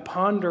old. I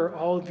ponder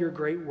all of your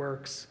great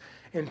works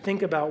and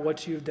think about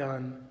what you've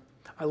done.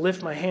 I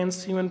lift my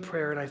hands to you in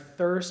prayer, and I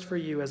thirst for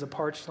you as a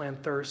parched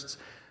land thirsts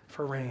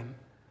for rain.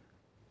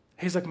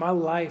 He's like, my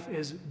life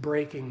is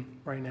breaking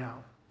right now.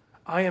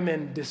 I am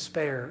in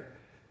despair.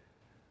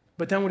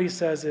 But then what he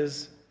says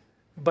is,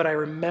 but I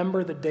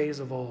remember the days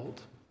of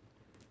old.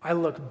 I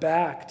look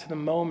back to the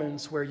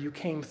moments where you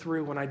came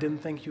through when I didn't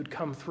think you'd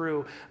come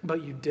through,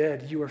 but you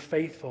did. You were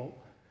faithful.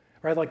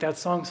 Right? Like that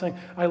song saying,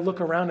 I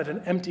look around at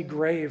an empty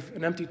grave,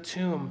 an empty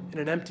tomb,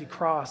 and an empty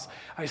cross.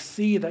 I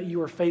see that you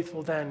were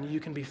faithful then. You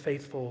can be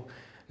faithful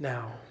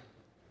now.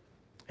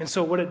 And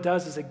so what it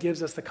does is it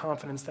gives us the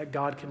confidence that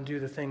God can do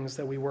the things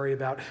that we worry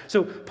about.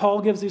 So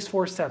Paul gives these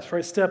 4 steps,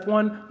 right? Step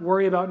 1,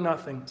 worry about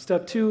nothing.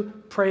 Step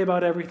 2, pray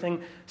about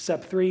everything.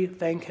 Step 3,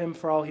 thank him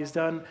for all he's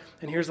done.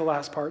 And here's the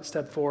last part,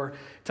 step 4, it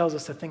tells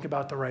us to think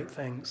about the right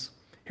things.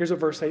 Here's what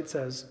verse 8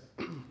 says.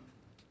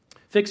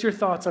 Fix your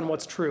thoughts on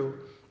what's true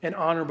and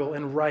honorable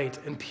and right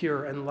and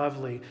pure and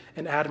lovely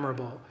and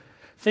admirable.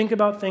 Think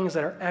about things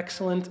that are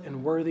excellent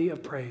and worthy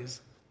of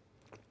praise.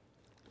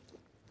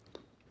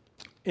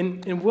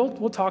 And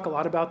we'll talk a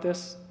lot about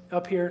this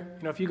up here.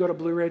 You know, if you go to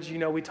Blue Ridge, you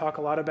know we talk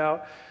a lot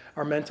about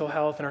our mental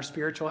health and our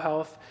spiritual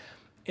health.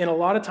 And a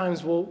lot of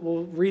times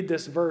we'll read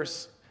this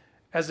verse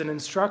as an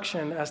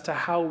instruction as to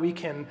how we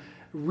can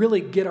really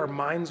get our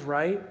minds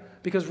right.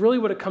 Because really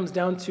what it comes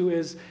down to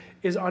is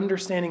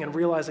understanding and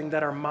realizing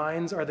that our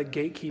minds are the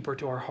gatekeeper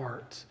to our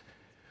heart.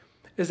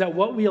 Is that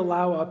what we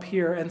allow up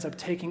here ends up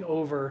taking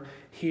over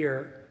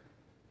here.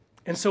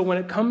 And so when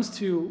it comes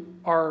to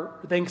our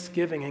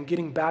Thanksgiving and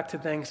getting back to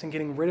thanks and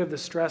getting rid of the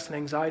stress and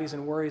anxieties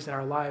and worries in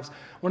our lives,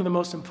 one of the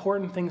most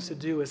important things to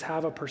do is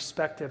have a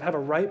perspective, have a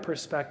right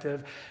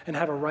perspective, and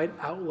have a right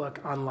outlook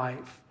on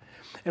life.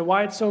 And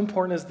why it's so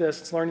important is this,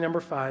 it's learning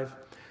number 5,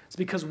 it's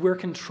because we're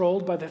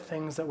controlled by the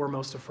things that we're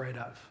most afraid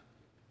of.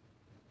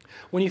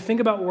 When you think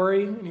about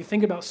worry and you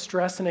think about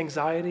stress and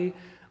anxiety,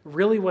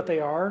 really what they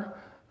are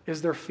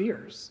is their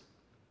fears.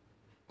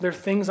 They're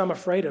things I'm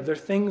afraid of. They're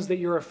things that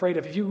you're afraid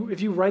of.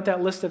 If you write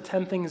that list of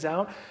 10 things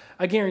out,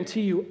 I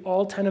guarantee you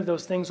all 10 of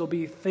those things will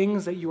be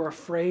things that you are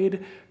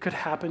afraid could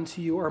happen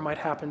to you or might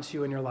happen to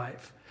you in your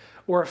life.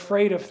 Or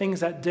afraid of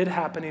things that did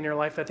happen in your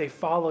life that they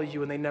follow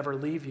you and they never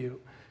leave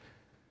you.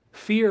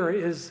 Fear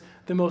is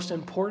the most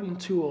important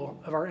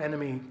tool of our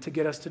enemy to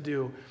get us to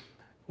do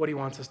what he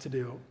wants us to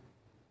do.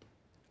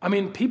 I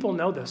mean, people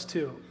know this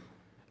too.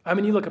 I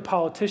mean, you look at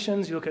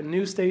politicians, you look at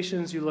news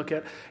stations, you look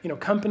at,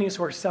 companies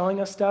who are selling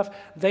us stuff.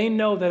 They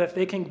know that if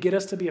they can get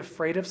us to be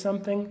afraid of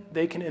something,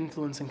 they can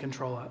influence and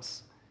control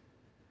us.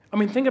 I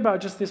mean, think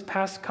about just this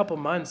past couple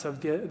months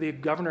of the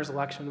governor's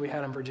election we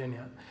had in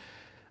Virginia.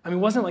 I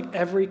mean, wasn't like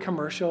every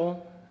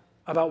commercial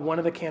about one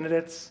of the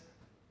candidates,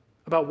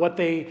 about what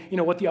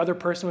what the other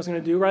person was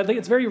going to do, right?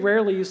 It's very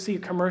rarely you see a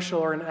commercial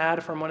or an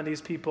ad from one of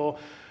these people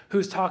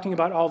who's talking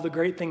about all the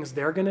great things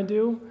they're going to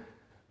do.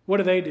 What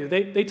do?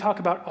 They talk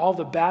about all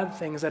the bad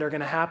things that are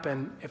going to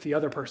happen if the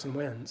other person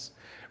wins,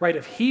 right?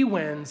 If he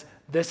wins,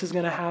 this is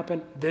going to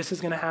happen,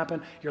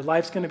 your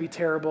life's going to be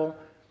terrible.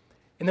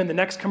 And then the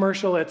next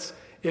commercial, it's,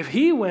 if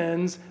he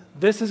wins,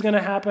 this is going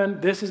to happen,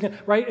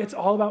 right? It's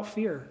all about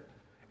fear.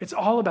 It's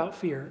all about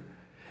fear.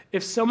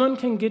 If someone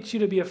can get you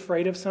to be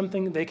afraid of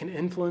something, they can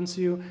influence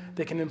you,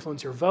 they can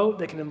influence your vote,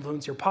 they can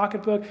influence your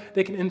pocketbook,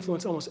 they can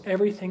influence almost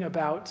everything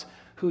about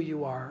who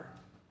you are.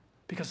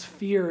 Because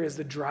fear is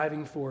the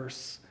driving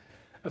force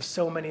of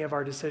so many of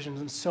our decisions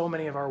and so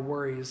many of our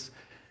worries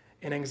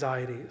and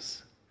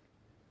anxieties.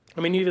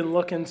 I mean, even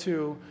look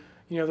into,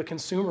 the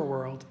consumer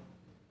world.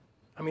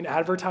 I mean,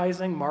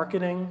 advertising,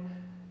 marketing,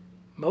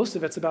 most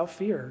of it's about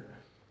fear.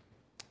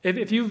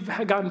 If you've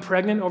gotten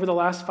pregnant over the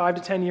last 5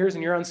 to 10 years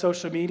and you're on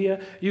social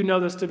media, you know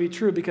this to be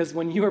true because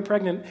when you were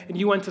pregnant and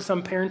you went to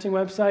some parenting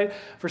website,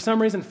 for some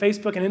reason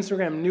Facebook and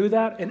Instagram knew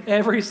that, and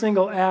every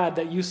single ad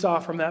that you saw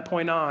from that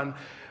point on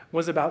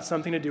was about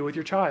something to do with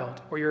your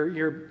child or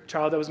your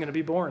child that was going to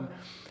be born.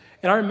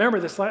 And I remember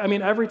this,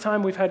 every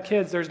time we've had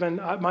kids, there's been,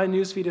 my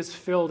newsfeed is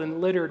filled and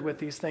littered with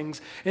these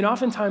things. And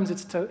oftentimes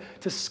it's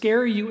to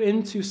scare you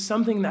into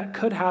something that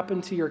could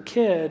happen to your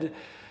kid,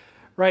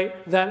 right?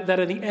 That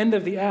at the end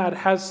of the ad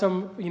has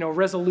some,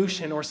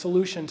 resolution or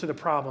solution to the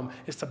problem,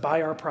 is to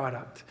buy our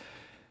product.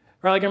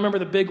 Right? Like I remember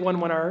the big one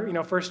when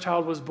our, first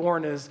child was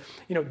born is,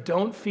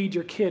 don't feed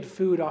your kid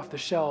food off the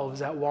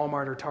shelves at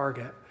Walmart or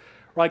Target.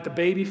 Like the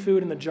baby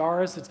food in the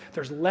jars,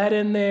 there's lead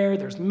in there,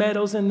 there's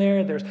metals in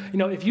there, there's,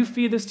 if you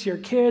feed this to your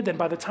kid, then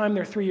by the time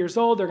they're 3 years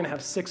old, they're going to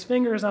have 6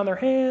 fingers on their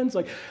hands.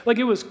 Like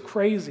it was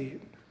crazy.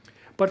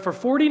 But for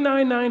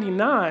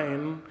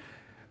 $49.99,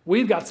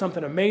 we've got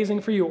something amazing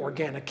for you,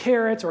 organic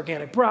carrots,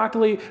 organic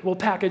broccoli, we'll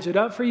package it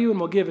up for you and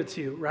we'll give it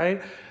to you,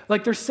 right?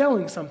 Like they're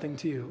selling something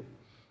to you.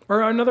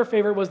 Or another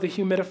favorite was the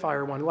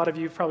humidifier one. A lot of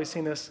you have probably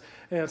seen this.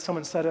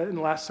 Someone said it in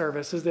the last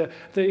service. Is the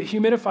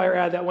humidifier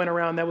ad that went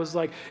around that was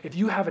like, if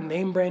you have a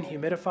name brand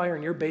humidifier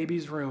in your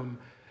baby's room,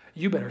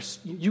 You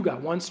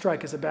got one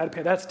strike as a bad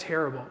parent. That's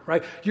terrible,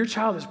 right? Your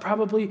child is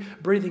probably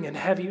breathing in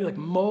heavy like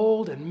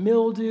mold and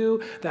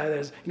mildew that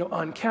is,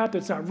 unkept.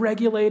 It's not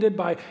regulated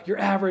by your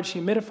average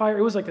humidifier.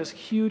 It was like this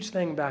huge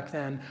thing back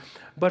then.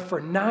 But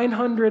for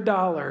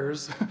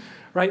 $900,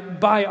 right,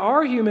 buy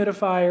our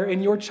humidifier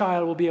and your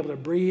child will be able to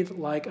breathe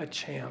like a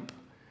champ,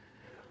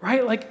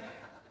 right? Like,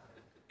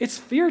 it's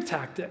fear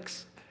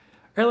tactics.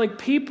 Right? Like,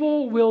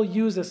 people will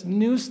use this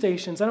news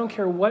stations. I don't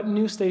care what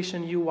news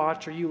station you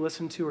watch or you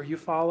listen to or you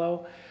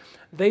follow.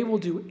 They will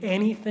do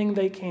anything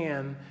they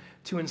can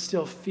to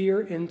instill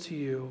fear into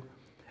you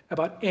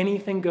about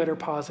anything good or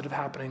positive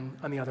happening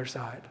on the other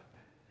side.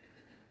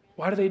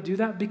 Why do they do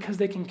that? Because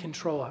they can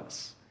control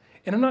us.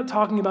 And I'm not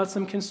talking about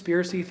some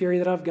conspiracy theory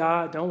that I've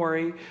got, don't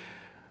worry.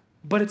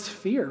 But it's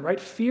fear, right?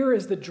 Fear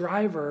is the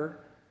driver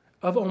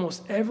of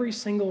almost every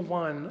single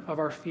one of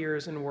our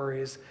fears and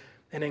worries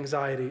and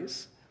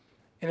anxieties.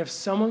 And if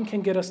someone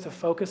can get us to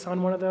focus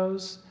on one of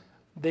those,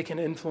 they can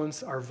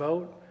influence our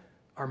vote,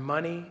 our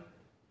money,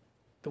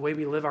 the way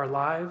we live our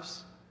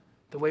lives,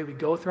 the way we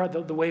go throughout,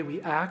 the way we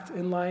act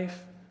in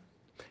life.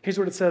 Here's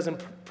what it says in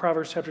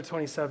Proverbs chapter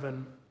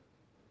 27.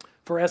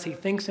 For as he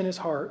thinks in his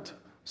heart,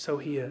 so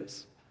he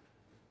is.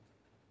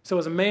 So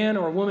as a man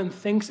or a woman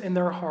thinks in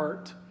their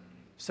heart,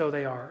 so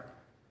they are.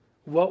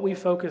 What we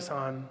focus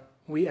on,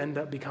 we end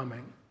up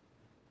becoming.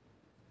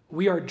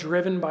 We are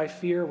driven by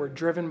fear. We're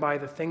driven by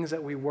the things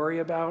that we worry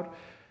about.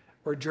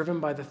 We're driven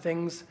by the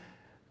things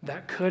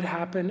that could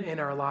happen in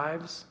our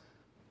lives.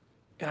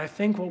 And I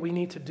think what we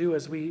need to do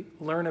as we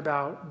learn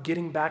about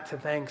getting back to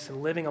thanks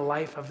and living a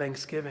life of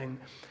thanksgiving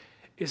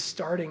is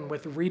starting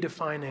with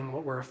redefining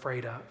what we're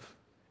afraid of.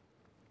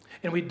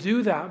 And we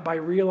do that by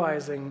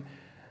realizing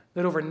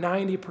that over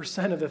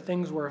 90% of the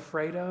things we're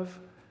afraid of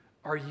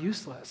are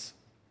useless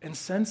and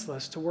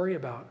senseless to worry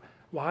about.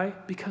 Why?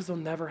 Because they'll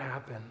never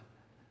happen.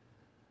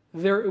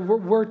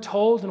 We're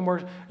told, and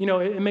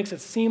it makes it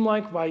seem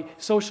like by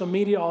social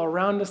media all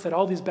around us that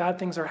all these bad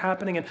things are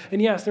happening. And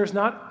yes, there's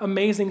not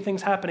amazing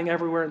things happening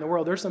everywhere in the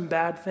world. There's some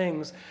bad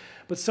things.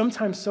 But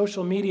sometimes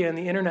social media and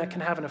the internet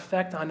can have an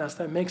effect on us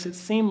that makes it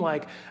seem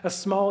like a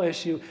small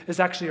issue is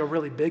actually a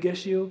really big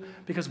issue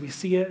because we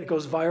see it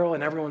goes viral,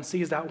 and everyone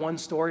sees that one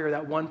story or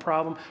that one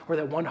problem or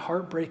that one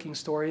heartbreaking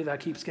story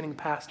that keeps getting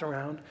passed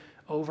around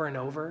over and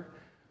over.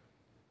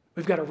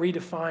 We've got to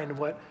redefine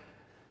what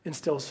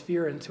instills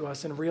fear into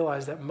us and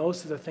realize that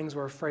most of the things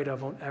we're afraid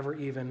of won't ever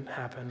even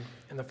happen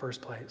in the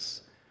first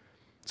place.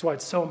 That's why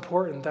it's so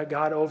important that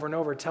God over and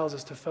over tells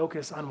us to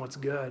focus on what's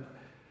good,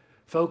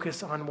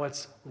 focus on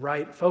what's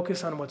right,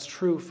 focus on what's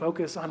true,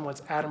 focus on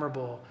what's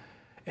admirable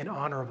and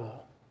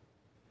honorable.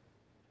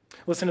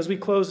 Listen, as we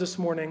close this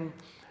morning,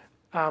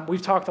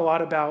 we've talked a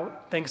lot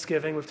about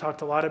Thanksgiving. We've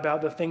talked a lot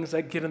about the things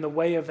that get in the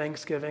way of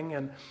Thanksgiving.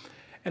 And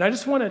I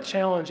just want to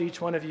challenge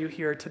each one of you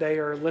here today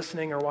or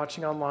listening or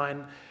watching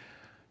online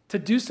to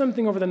do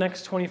something over the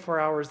next 24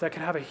 hours that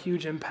could have a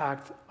huge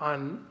impact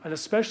on, and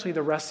especially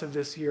the rest of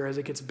this year as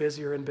it gets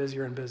busier and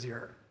busier and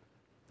busier.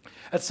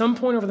 At some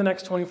point over the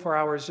next 24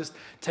 hours, just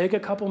take a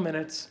couple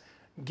minutes,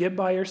 get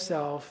by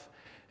yourself,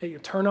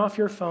 turn off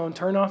your phone,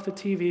 turn off the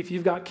TV. If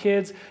you've got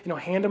kids,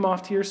 hand them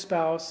off to your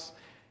spouse.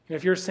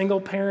 If you're a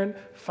single parent,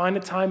 find a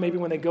time maybe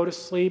when they go to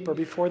sleep or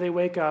before they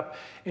wake up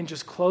and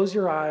just close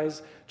your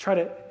eyes, try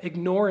to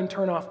ignore and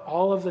turn off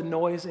all of the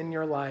noise in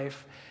your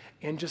life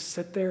and just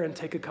sit there and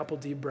take a couple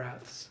deep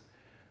breaths.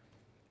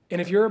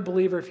 And if you're a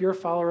believer, if you're a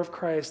follower of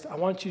Christ, I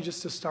want you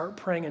just to start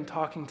praying and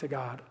talking to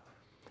God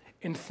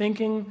and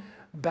thinking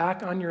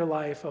back on your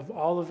life of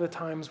all of the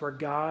times where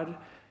God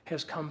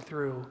has come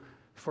through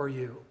for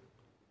you.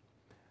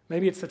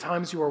 Maybe it's the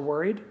times you were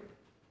worried.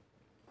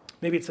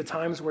 Maybe it's the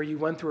times where you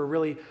went through a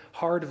really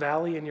hard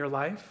valley in your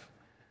life.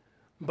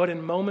 But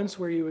in moments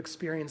where you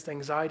experienced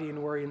anxiety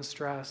and worry and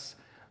stress,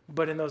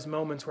 but in those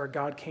moments where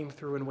God came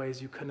through in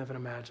ways you couldn't have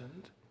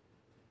imagined.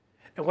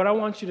 And what I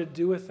want you to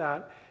do with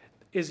that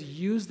is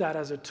use that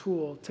as a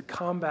tool to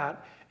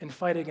combat and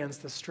fight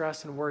against the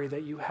stress and worry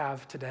that you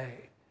have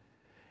today.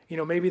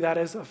 Maybe that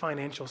is a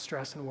financial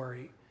stress and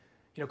worry.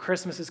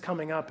 Christmas is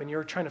coming up and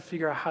you're trying to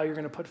figure out how you're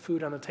going to put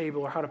food on the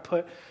table or how to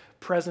put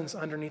presents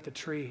underneath the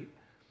tree.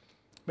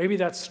 Maybe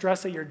that's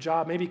stress at your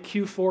job. Maybe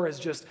Q4 is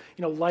just,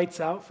 lights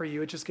out for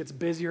you. It just gets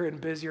busier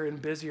and busier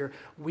and busier.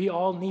 We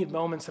all need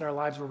moments in our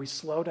lives where we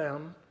slow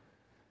down,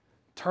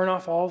 turn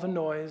off all the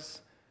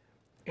noise,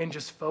 and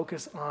just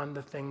focus on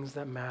the things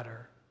that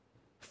matter.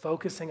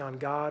 Focusing on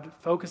God,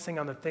 focusing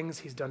on the things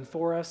He's done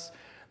for us,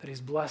 that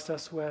He's blessed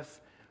us with,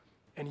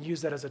 and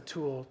use that as a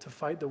tool to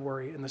fight the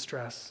worry and the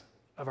stress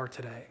of our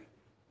today.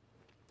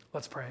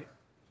 Let's pray.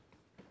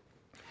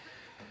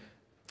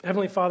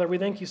 Heavenly Father, we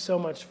thank you so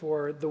much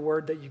for the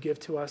word that you give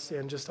to us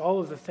and just all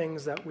of the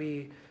things that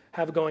we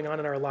have going on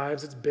in our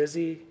lives. It's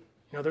busy.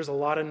 There's a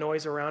lot of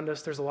noise around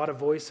us. There's a lot of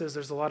voices.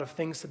 There's a lot of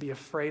things to be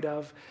afraid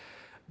of.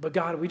 But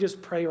God, we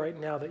just pray right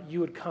now that you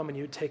would come and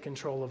you would take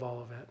control of all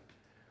of it.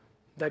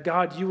 That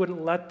God, you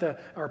wouldn't let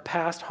our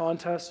past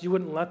haunt us. You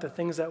wouldn't let the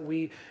things that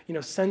we,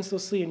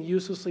 senselessly and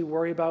uselessly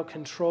worry about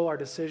control our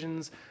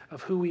decisions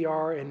of who we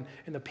are and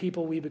the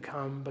people we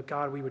become. But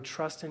God, we would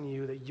trust in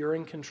you that you're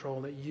in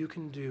control, that you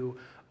can do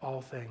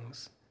all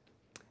things.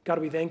 God,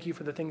 we thank you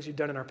for the things you've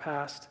done in our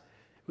past.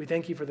 We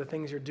thank you for the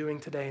things you're doing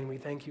today, and we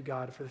thank you,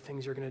 God, for the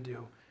things you're going to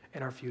do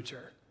in our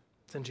future.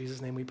 It's in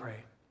Jesus' name we pray.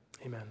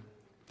 Amen.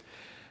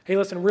 Hey,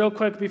 listen, real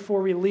quick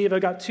before we leave, I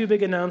got two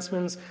big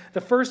announcements.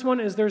 The first one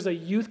is there's a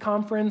youth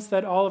conference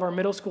that all of our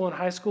middle school and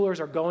high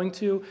schoolers are going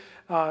to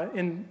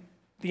in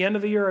the end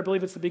of the year. I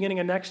believe it's the beginning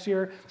of next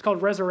year. It's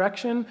called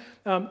Resurrection.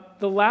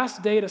 The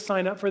last day to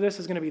sign up for this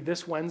is going to be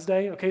this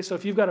Wednesday. Okay, so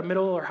if you've got a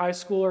middle or high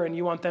schooler and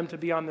you want them to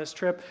be on this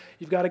trip,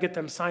 you've got to get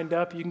them signed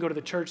up. You can go to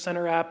the Church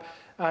Center app.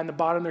 On the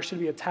bottom, there should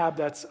be a tab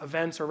that's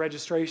events or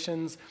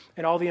registrations,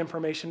 and all the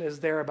information is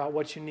there about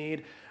what you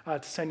need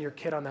to send your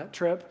kid on that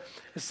trip.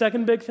 The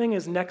second big thing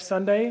is next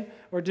Sunday,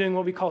 we're doing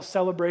what we call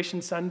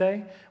Celebration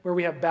Sunday, where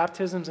we have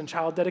baptisms and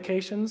child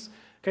dedications.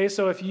 Okay,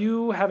 so if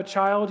you have a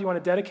child you want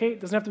to dedicate,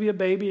 it doesn't have to be a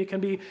baby, it can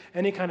be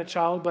any kind of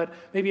child, but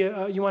maybe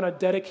you want to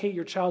dedicate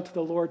your child to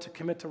the Lord to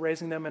commit to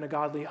raising them in a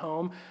godly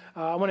home.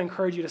 I want to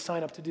encourage you to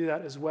sign up to do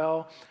that as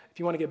well. If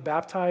you want to get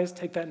baptized,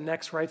 take that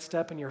next right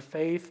step in your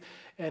faith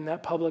and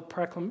that public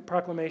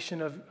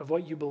proclamation of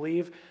what you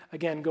believe.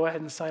 Again, go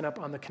ahead and sign up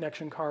on the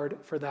connection card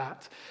for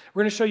that.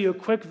 We're going to show you a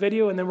quick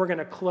video and then we're going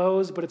to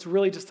close, but it's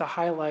really just to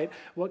highlight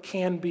what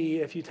can be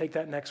if you take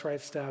that next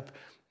right step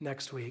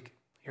next week.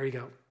 Here you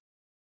go.